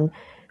Chiron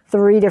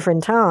 3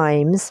 different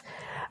times,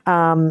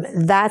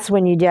 that's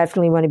when you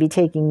definitely want to be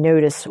taking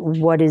notice.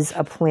 What is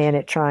a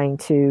planet trying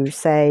to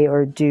say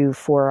or do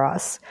for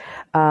us?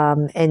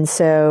 And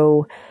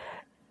so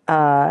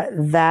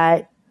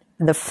that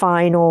the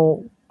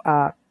final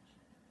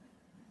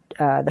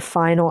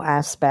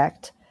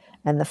aspect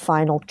and the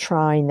final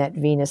trine that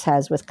Venus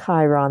has with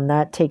Chiron,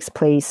 that takes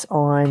place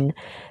on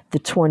the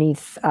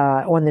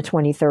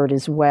 23rd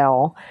as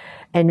well.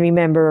 And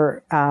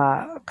remember,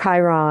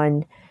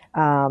 Chiron,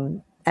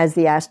 as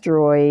the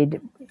asteroid,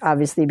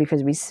 obviously,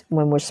 because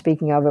when we're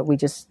speaking of it, we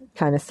just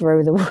kind of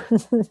throw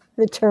the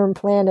the term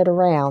planet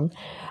around.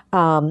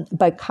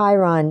 But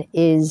Chiron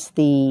is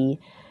the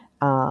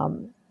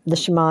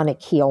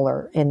shamanic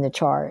healer in the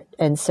chart.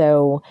 And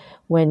so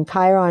when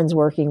Chiron's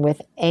working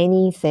with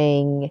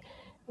anything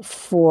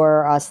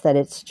for us that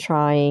it's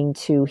trying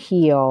to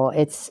heal,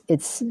 it's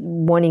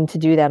wanting to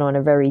do that on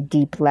a very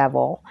deep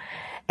level.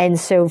 And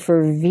so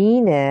for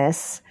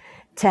Venus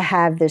to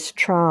have this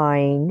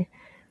trine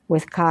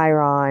with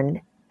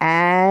Chiron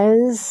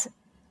as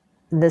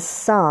the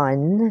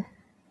sun,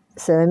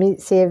 so let me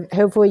see if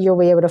hopefully you'll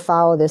be able to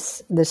follow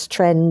this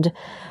trend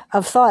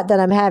of thought that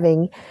I'm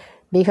having,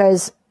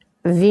 because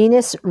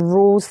Venus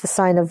rules the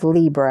sign of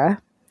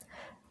Libra,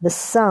 the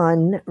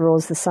sun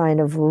rules the sign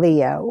of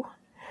Leo.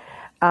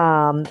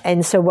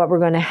 And so what we're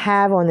going to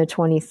have on the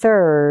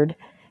 23rd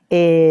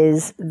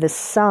is the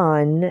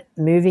sun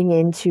moving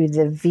into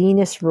the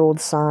Venus-ruled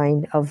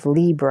sign of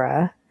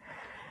Libra,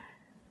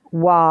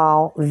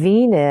 while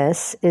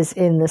Venus is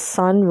in the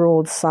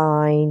sun-ruled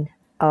sign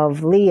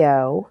of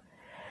Leo.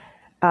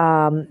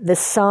 The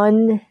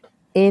sun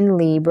in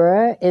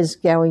Libra is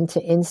going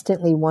to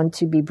instantly want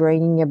to be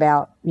bringing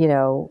about,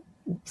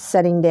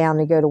 setting down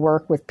to go to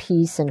work with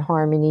peace and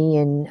harmony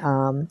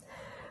and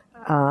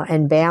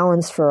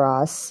balance for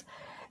us.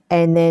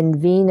 And then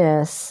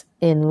Venus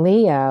in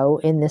Leo,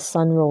 in the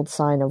sun-ruled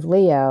sign of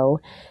Leo,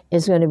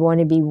 is going to want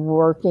to be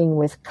working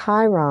with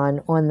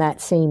Chiron on that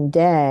same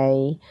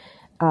day,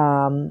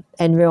 and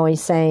really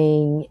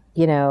saying,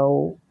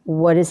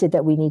 what is it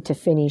that we need to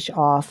finish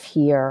off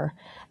here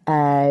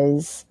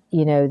as,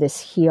 this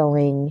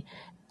healing,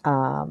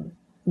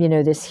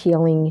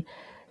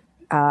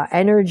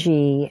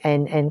 energy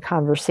and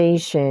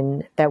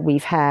conversation that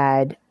we've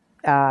had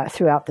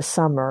throughout the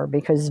summer,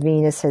 because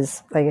Venus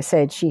has, like I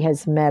said, she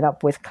has met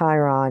up with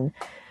Chiron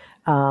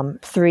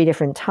 3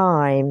 different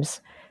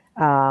times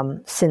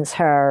since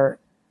her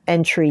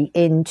entry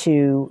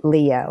into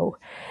Leo.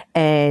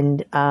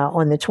 And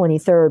on the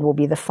 23rd will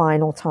be the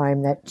final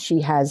time that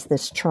she has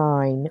this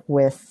trine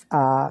with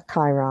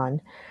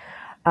Chiron.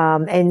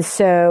 And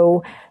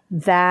so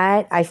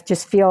that, I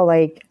just feel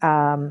like,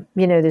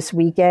 this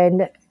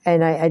weekend,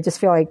 and I just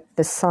feel like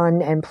the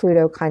Sun and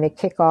Pluto kind of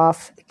kick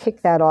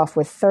that off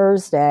with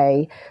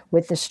Thursday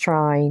with this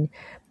trine.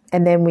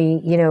 And then we,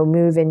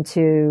 move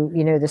into,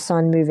 the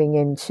Sun moving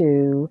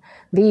into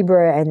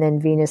Libra, and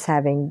then Venus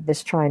having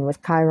this trine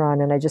with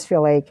Chiron. And I just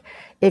feel like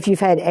if you've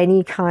had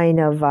any kind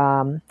of,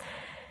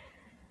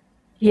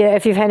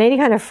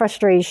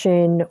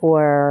 frustration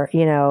or,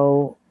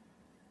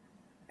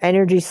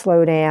 energy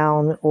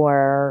slowdown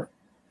or,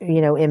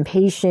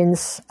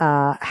 impatience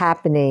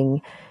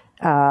happening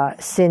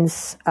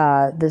since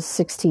the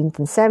 16th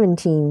and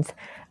 17th,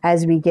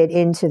 as we get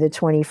into the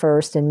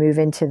 21st and move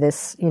into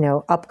this,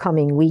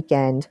 upcoming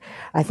weekend,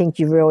 I think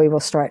you really will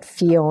start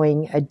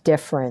feeling a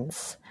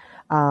difference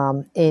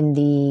in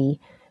the,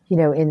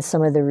 in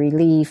some of the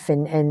relief,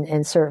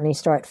 and certainly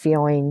start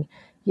feeling,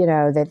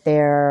 that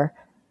there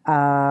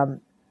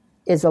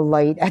is a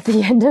light at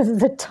the end of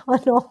the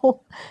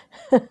tunnel.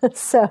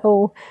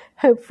 So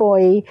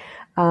hopefully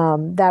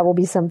that will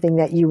be something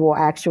that you will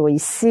actually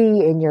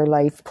see in your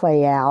life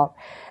play out.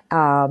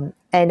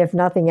 And if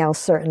nothing else,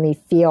 certainly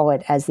feel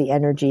it as the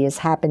energy is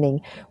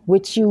happening,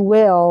 which you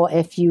will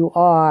if you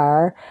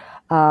are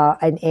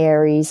an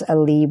Aries, a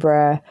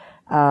Libra,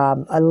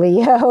 a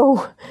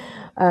Leo.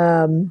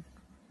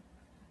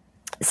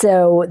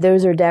 So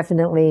those are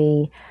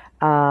definitely,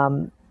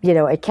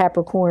 a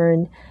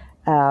Capricorn.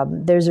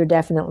 Those are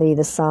definitely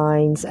the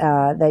signs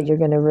that you're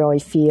going to really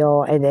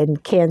feel.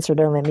 And Cancer,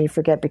 don't let me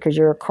forget, because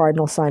you're a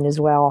cardinal sign as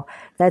well.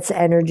 That's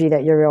energy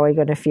that you're really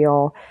going to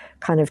feel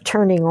kind of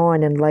turning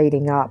on and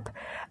lighting up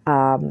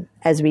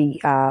as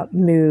we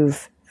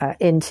move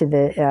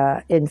into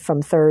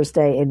from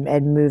Thursday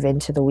and move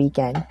into the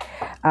weekend.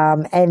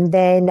 And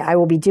then I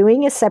will be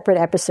doing a separate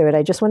episode.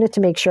 I just wanted to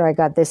make sure I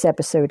got this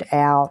episode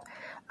out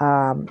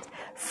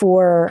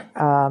for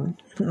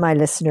my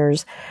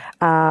listeners.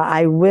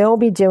 I will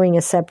be doing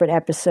a separate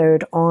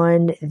episode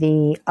on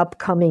the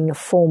upcoming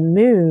full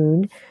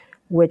moon,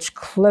 which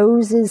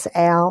closes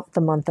out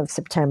the month of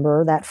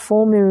September. That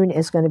full moon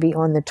is going to be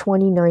on the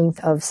 29th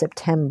of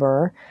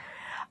September.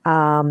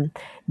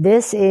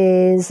 This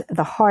is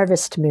the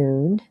harvest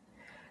moon.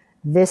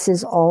 This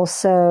is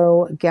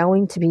also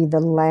going to be the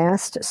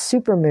last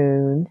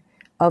supermoon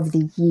of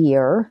the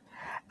year.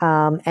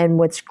 And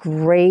what's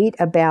great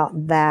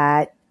about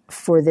that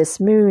for this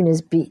moon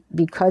is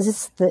because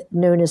it's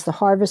known as the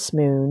harvest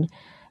moon,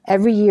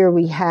 every year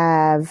we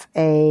have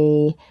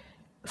a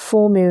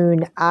full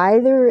moon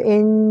either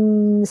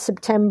in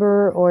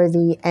September or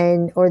the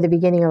end or the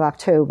beginning of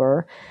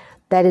October.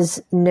 that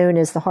is known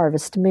as the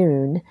harvest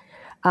moon.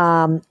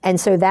 And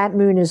so that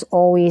moon is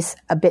always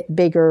a bit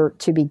bigger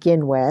to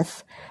begin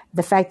with.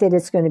 The fact that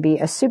it's going to be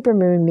a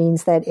supermoon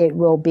means that it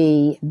will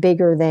be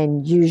bigger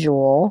than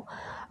usual.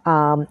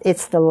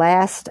 It's the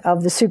last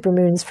of the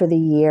supermoons for the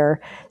year.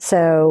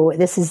 So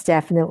this is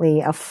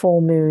definitely a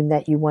full moon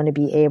that you want to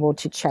be able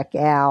to check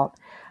out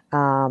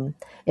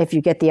if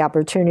you get the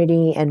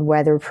opportunity and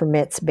weather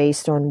permits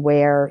based on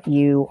where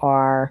you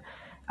are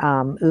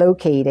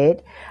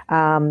located.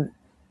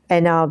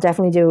 And I'll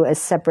definitely do a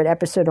separate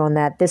episode on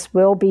that. This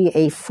will be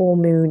a full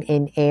moon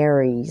in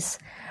Aries.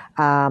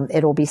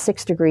 It'll be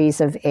 6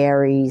 degrees of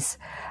Aries.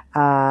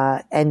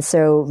 And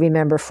so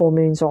remember, full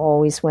moons are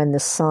always when the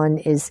sun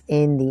is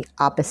in the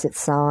opposite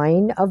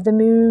sign of the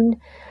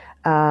moon.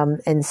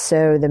 And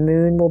so the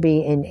moon will be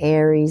in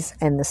Aries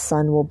and the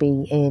sun will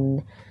be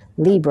in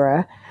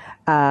Libra.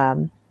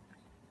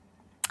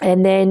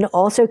 And then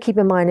also keep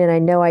in mind, and I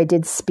know I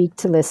did speak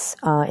to this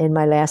in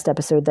my last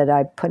episode that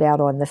I put out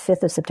on the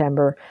 5th of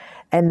September,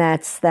 and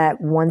that's that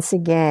once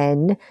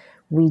again,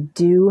 we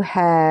do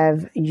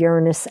have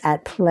Uranus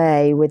at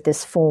play with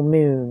this full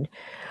moon.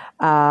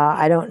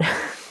 I'm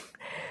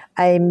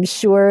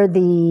sure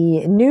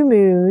the new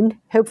moon,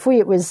 hopefully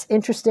it was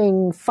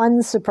interesting,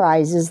 fun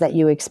surprises that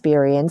you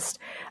experienced.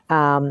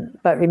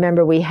 But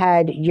remember, we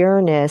had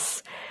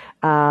Uranus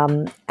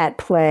at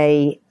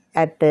play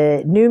at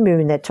the new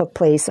moon that took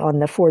place on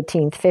the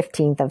 14th,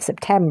 15th of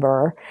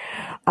September.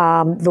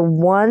 The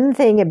one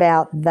thing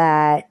about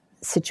that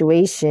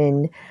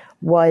situation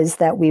was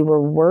that we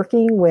were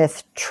working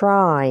with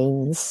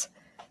Trines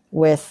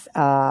with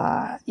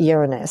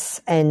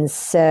Uranus. And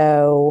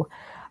so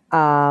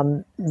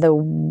the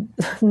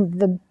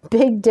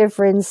big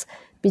difference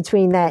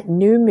between that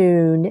new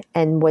moon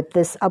and what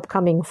this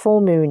upcoming full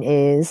moon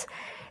is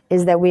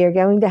that we are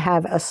going to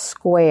have a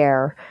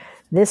square.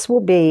 This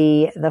will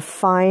be the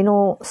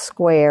final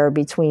square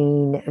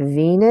between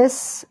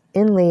Venus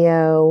in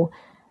Leo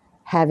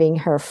having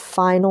her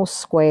final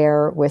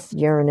square with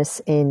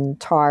Uranus in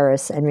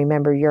Taurus. And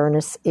remember,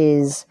 Uranus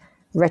is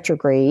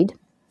retrograde.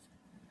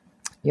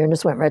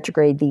 Uranus went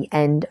retrograde the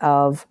end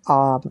of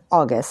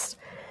August.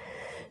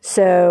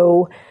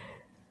 So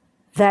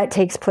that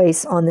takes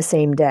place on the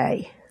same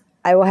day.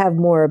 I will have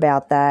more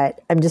about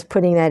that. I'm just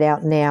putting that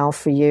out now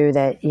for you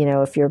that,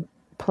 if you're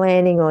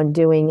planning on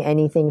doing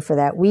anything for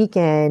that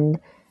weekend,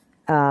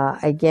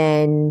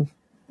 again,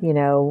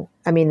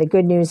 the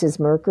good news is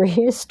Mercury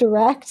is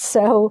direct,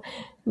 so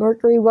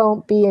Mercury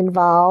won't be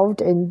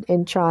involved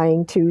in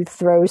trying to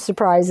throw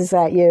surprises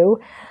at you.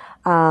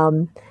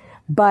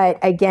 But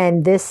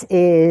again, this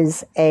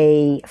is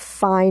a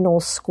final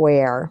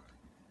square.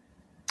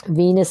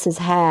 Venus has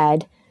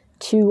had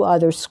 2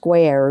 other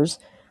squares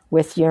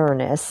with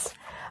Uranus.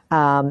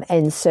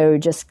 And so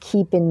just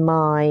keep in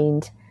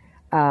mind,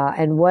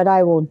 and what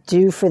I will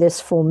do for this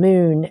full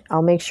moon,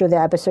 I'll make sure the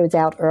episode's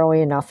out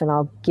early enough and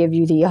I'll give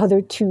you the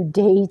other 2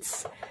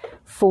 dates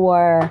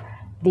for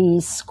the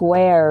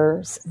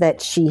squares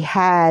that she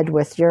had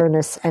with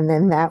Uranus. And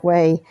then that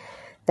way,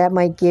 that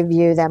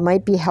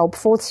might be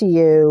helpful to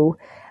you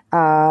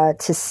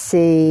to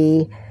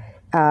see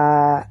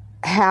how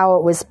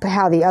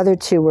the other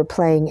 2 were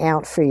playing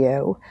out for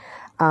you.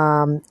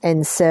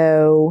 And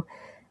so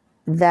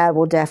that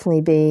will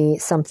definitely be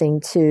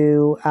something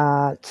to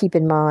keep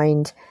in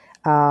mind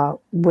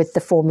with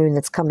the full moon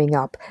that's coming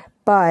up.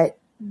 But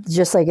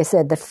just like I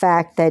said, the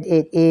fact that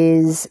it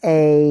is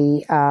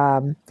a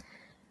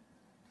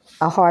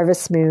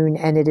harvest moon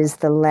and it is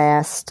the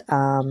last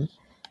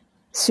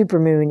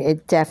supermoon,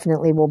 it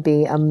definitely will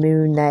be a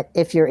moon that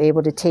if you're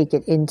able to take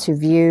it into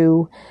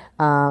view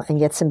and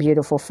get some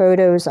beautiful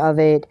photos of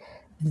it,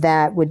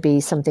 that would be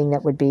something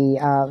that would be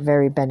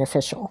very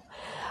beneficial.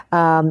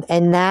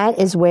 And that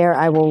is where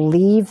I will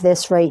leave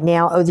this right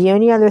now. Oh, the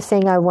only other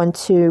thing I want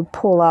to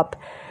pull up,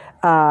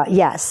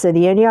 so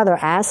the only other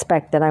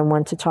aspect that I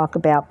want to talk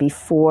about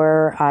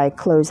before I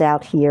close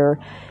out here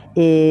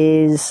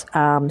is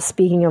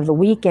speaking of the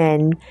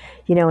weekend,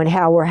 and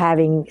how we're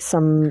having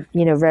some,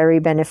 very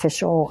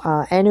beneficial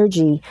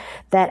energy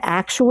that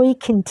actually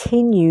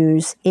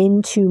continues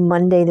into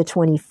Monday the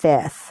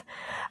 25th,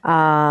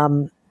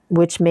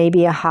 which may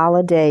be a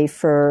holiday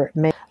for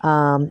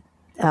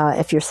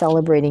if you're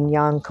celebrating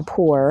Yom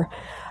Kippur,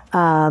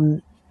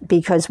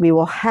 because we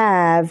will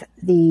have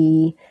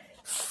the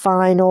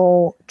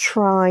final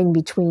trine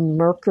between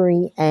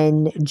Mercury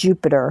and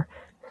Jupiter.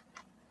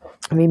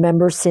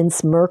 Remember,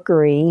 since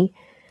Mercury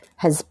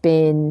has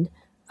been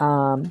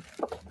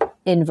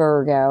in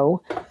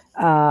Virgo,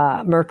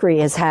 Mercury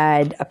has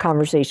had a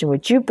conversation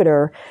with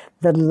Jupiter.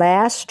 The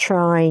last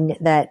trine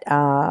that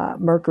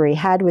Mercury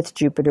had with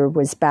Jupiter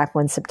was back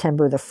on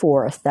September the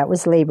 4th. That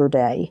was Labor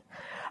Day.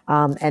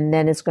 And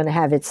then it's going to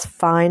have its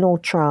final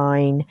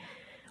trine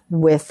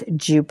with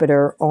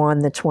Jupiter on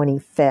the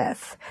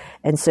 25th.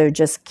 And so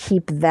just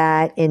keep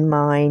that in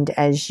mind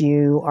as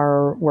you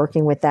are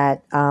working with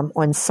that.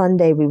 On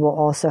Sunday, we will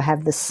also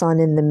have the sun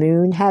and the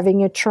moon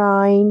having a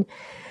trine.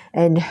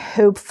 And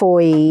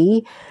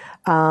hopefully,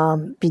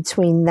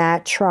 between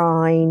that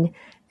trine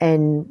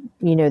and,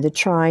 the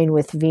trine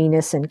with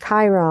Venus and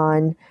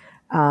Chiron,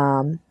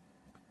 in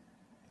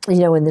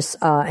this,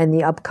 and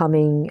the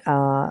upcoming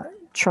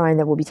trine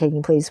that will be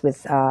taking place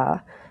with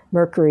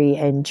Mercury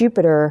and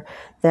Jupiter,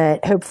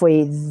 that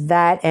hopefully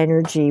that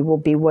energy will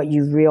be what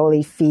you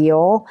really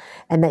feel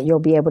and that you'll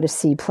be able to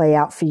see play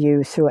out for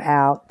you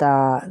throughout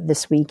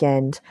this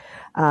weekend.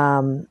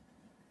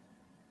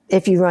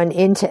 If you run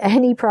into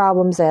any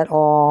problems at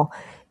all,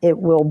 it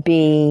will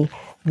be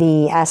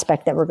the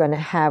aspect that we're going to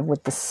have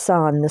with the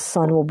sun. The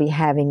sun will be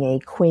having a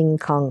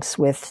quincunx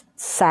with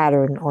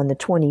Saturn on the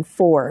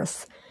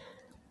 24th.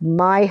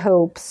 My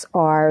hopes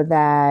are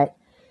that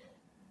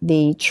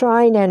the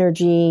trine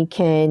energy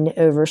can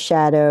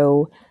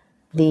overshadow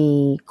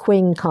the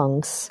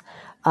quincunx.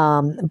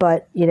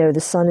 But, the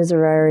sun is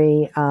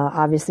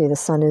obviously the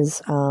sun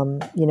is,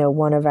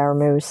 one of our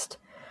most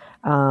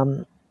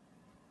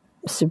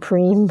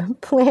supreme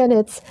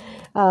planets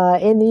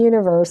in the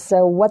universe.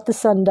 So what the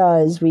sun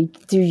does, we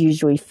do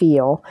usually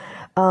feel.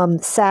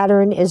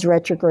 Saturn is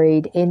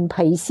retrograde in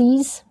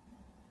Pisces.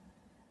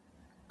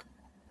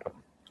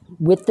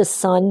 With the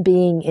sun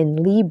being in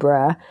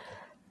Libra,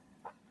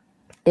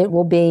 it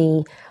will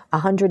be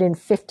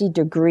 150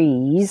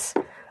 degrees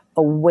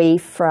away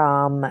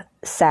from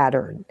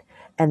Saturn.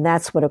 And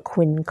that's what a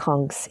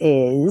quincunx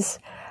is.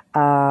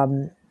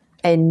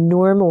 And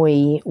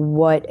normally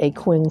what a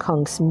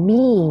quincunx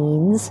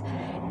means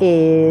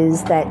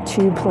is that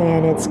two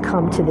planets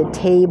come to the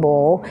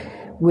table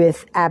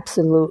with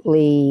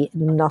absolutely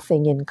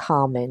nothing in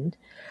common.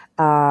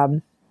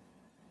 And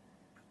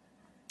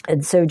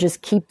so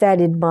just keep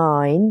that in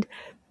mind.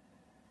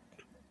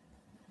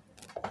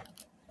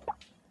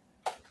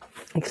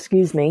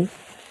 Excuse me.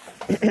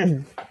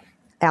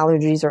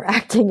 Allergies are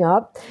acting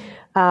up.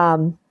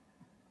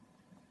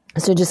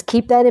 So just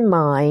keep that in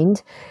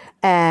mind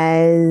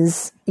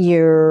as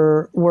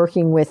you're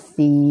working with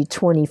the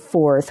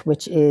 24th,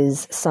 which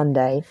is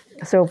Sunday.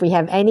 So if we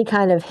have any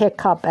kind of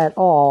hiccup at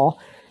all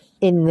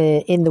in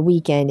the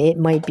weekend, it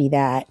might be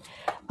that.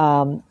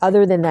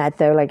 Other than that,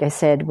 though, like I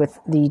said, with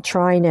the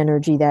trine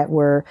energy that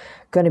we're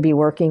going to be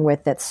working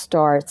with that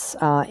starts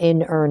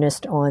in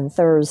earnest on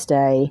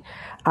Thursday,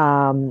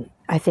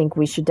 I think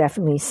we should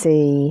definitely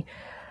see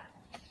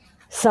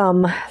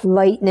some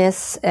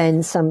lightness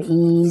and some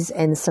ease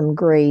and some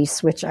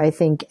grace, which I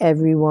think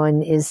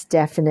everyone is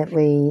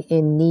definitely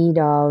in need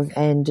of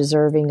and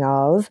deserving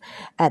of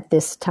at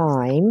this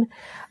time.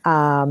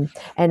 And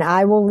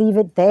I will leave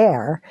it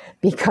there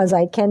because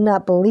I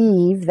cannot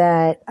believe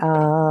that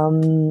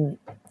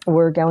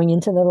we're going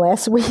into the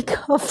last week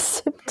of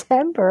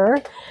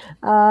September,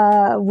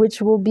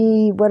 which will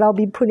be what I'll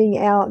be putting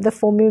out. The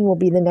full moon will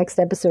be the next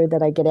episode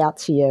that I get out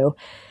to you.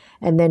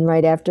 And then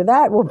right after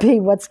that will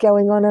be what's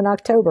going on in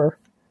October.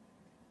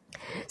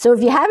 So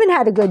if you haven't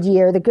had a good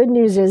year, the good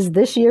news is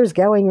this year's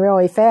going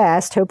really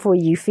fast. Hopefully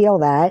you feel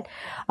that.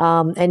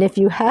 And if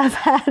you have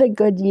had a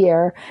good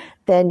year,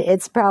 then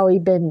it's probably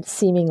been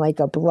seeming like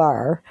a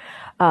blur.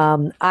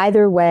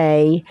 Either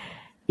way,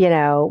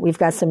 we've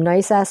got some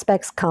nice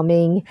aspects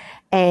coming.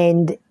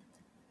 And,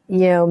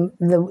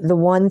 the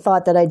one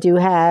thought that I do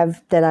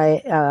have that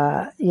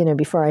I,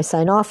 before I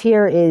sign off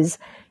here is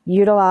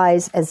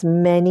utilize as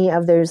many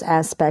of those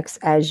aspects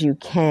as you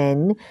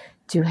can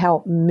to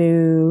help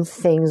move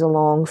things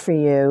along for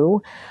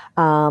you.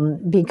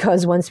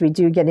 Because once we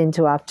do get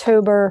into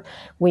October,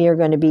 we are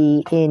going to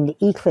be in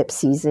eclipse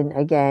season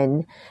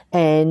again.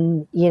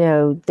 And,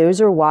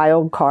 those are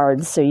wild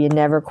cards, so you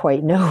never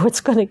quite know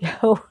what's going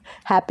to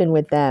happen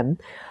with them.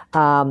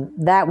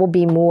 That will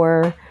be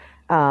more,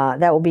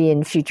 that will be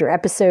in future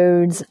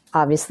episodes,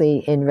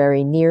 obviously in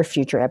very near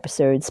future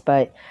episodes,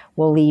 but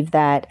we'll leave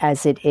that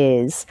as it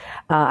is.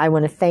 I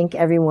want to thank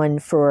everyone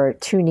for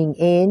tuning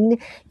in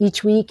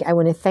each week. I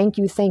want to thank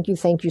you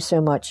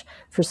so much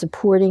for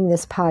supporting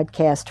this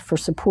podcast, for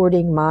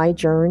supporting my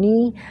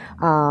journey,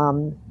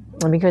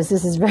 because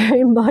this is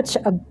very much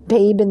a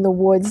babe in the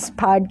woods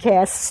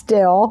podcast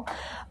still.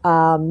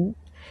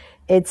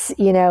 It's,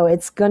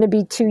 it's going to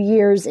be 2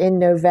 years in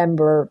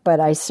November, but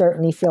I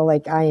certainly feel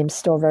like I am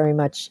still very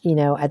much,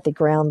 at the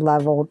ground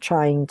level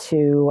trying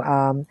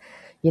to,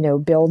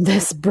 build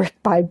this brick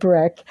by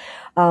brick.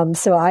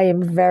 So I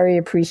am very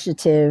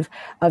appreciative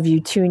of you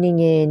tuning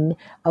in,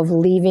 of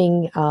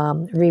leaving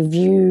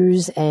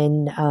reviews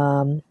and,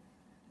 and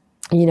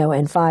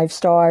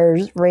 5-star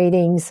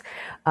ratings,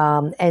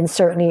 and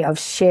certainly of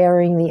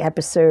sharing the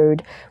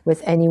episode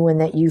with anyone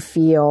that you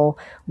feel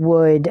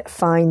would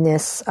find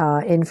this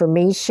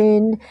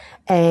information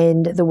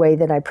and the way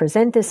that I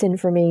present this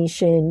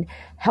information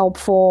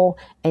helpful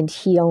and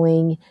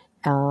healing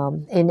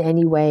in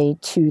any way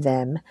to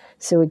them.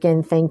 So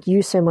again, thank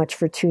you so much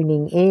for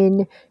tuning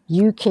in.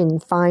 You can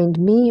find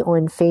me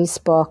on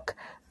Facebook.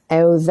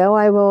 Although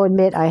I will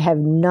admit I have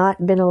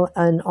not been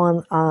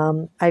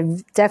I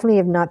definitely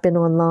have not been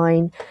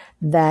online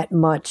that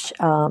much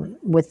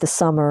with the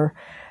summer.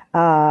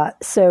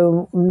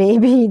 So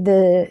maybe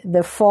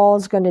the fall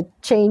is going to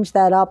change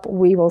that up.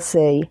 We will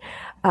see.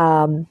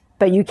 But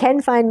But you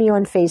can find me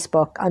on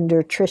Facebook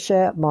under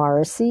Trisha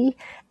Morrissey,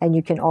 and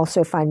you can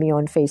also find me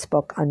on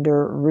Facebook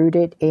under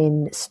Rooted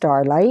in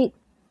Starlight.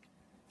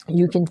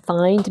 You can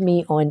find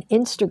me on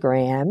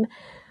Instagram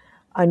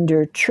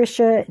under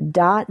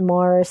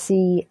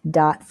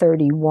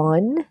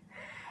trisha.morrissey.31.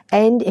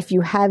 And if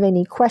you have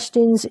any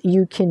questions,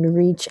 you can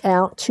reach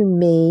out to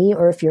me,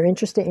 or if you're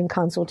interested in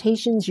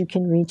consultations, you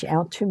can reach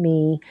out to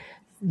me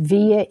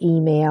via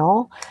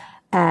email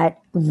at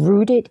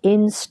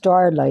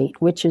rootedinstarlight,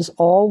 which is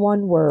all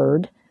one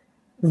word,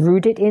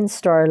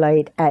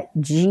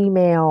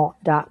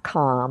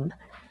 rootedinstarlight@gmail.com.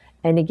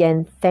 And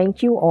again,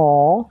 thank you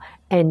all.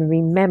 And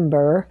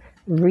remember,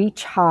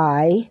 reach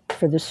high,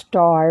 for the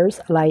stars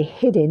lie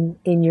hidden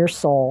in your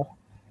soul.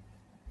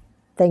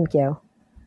 Thank you.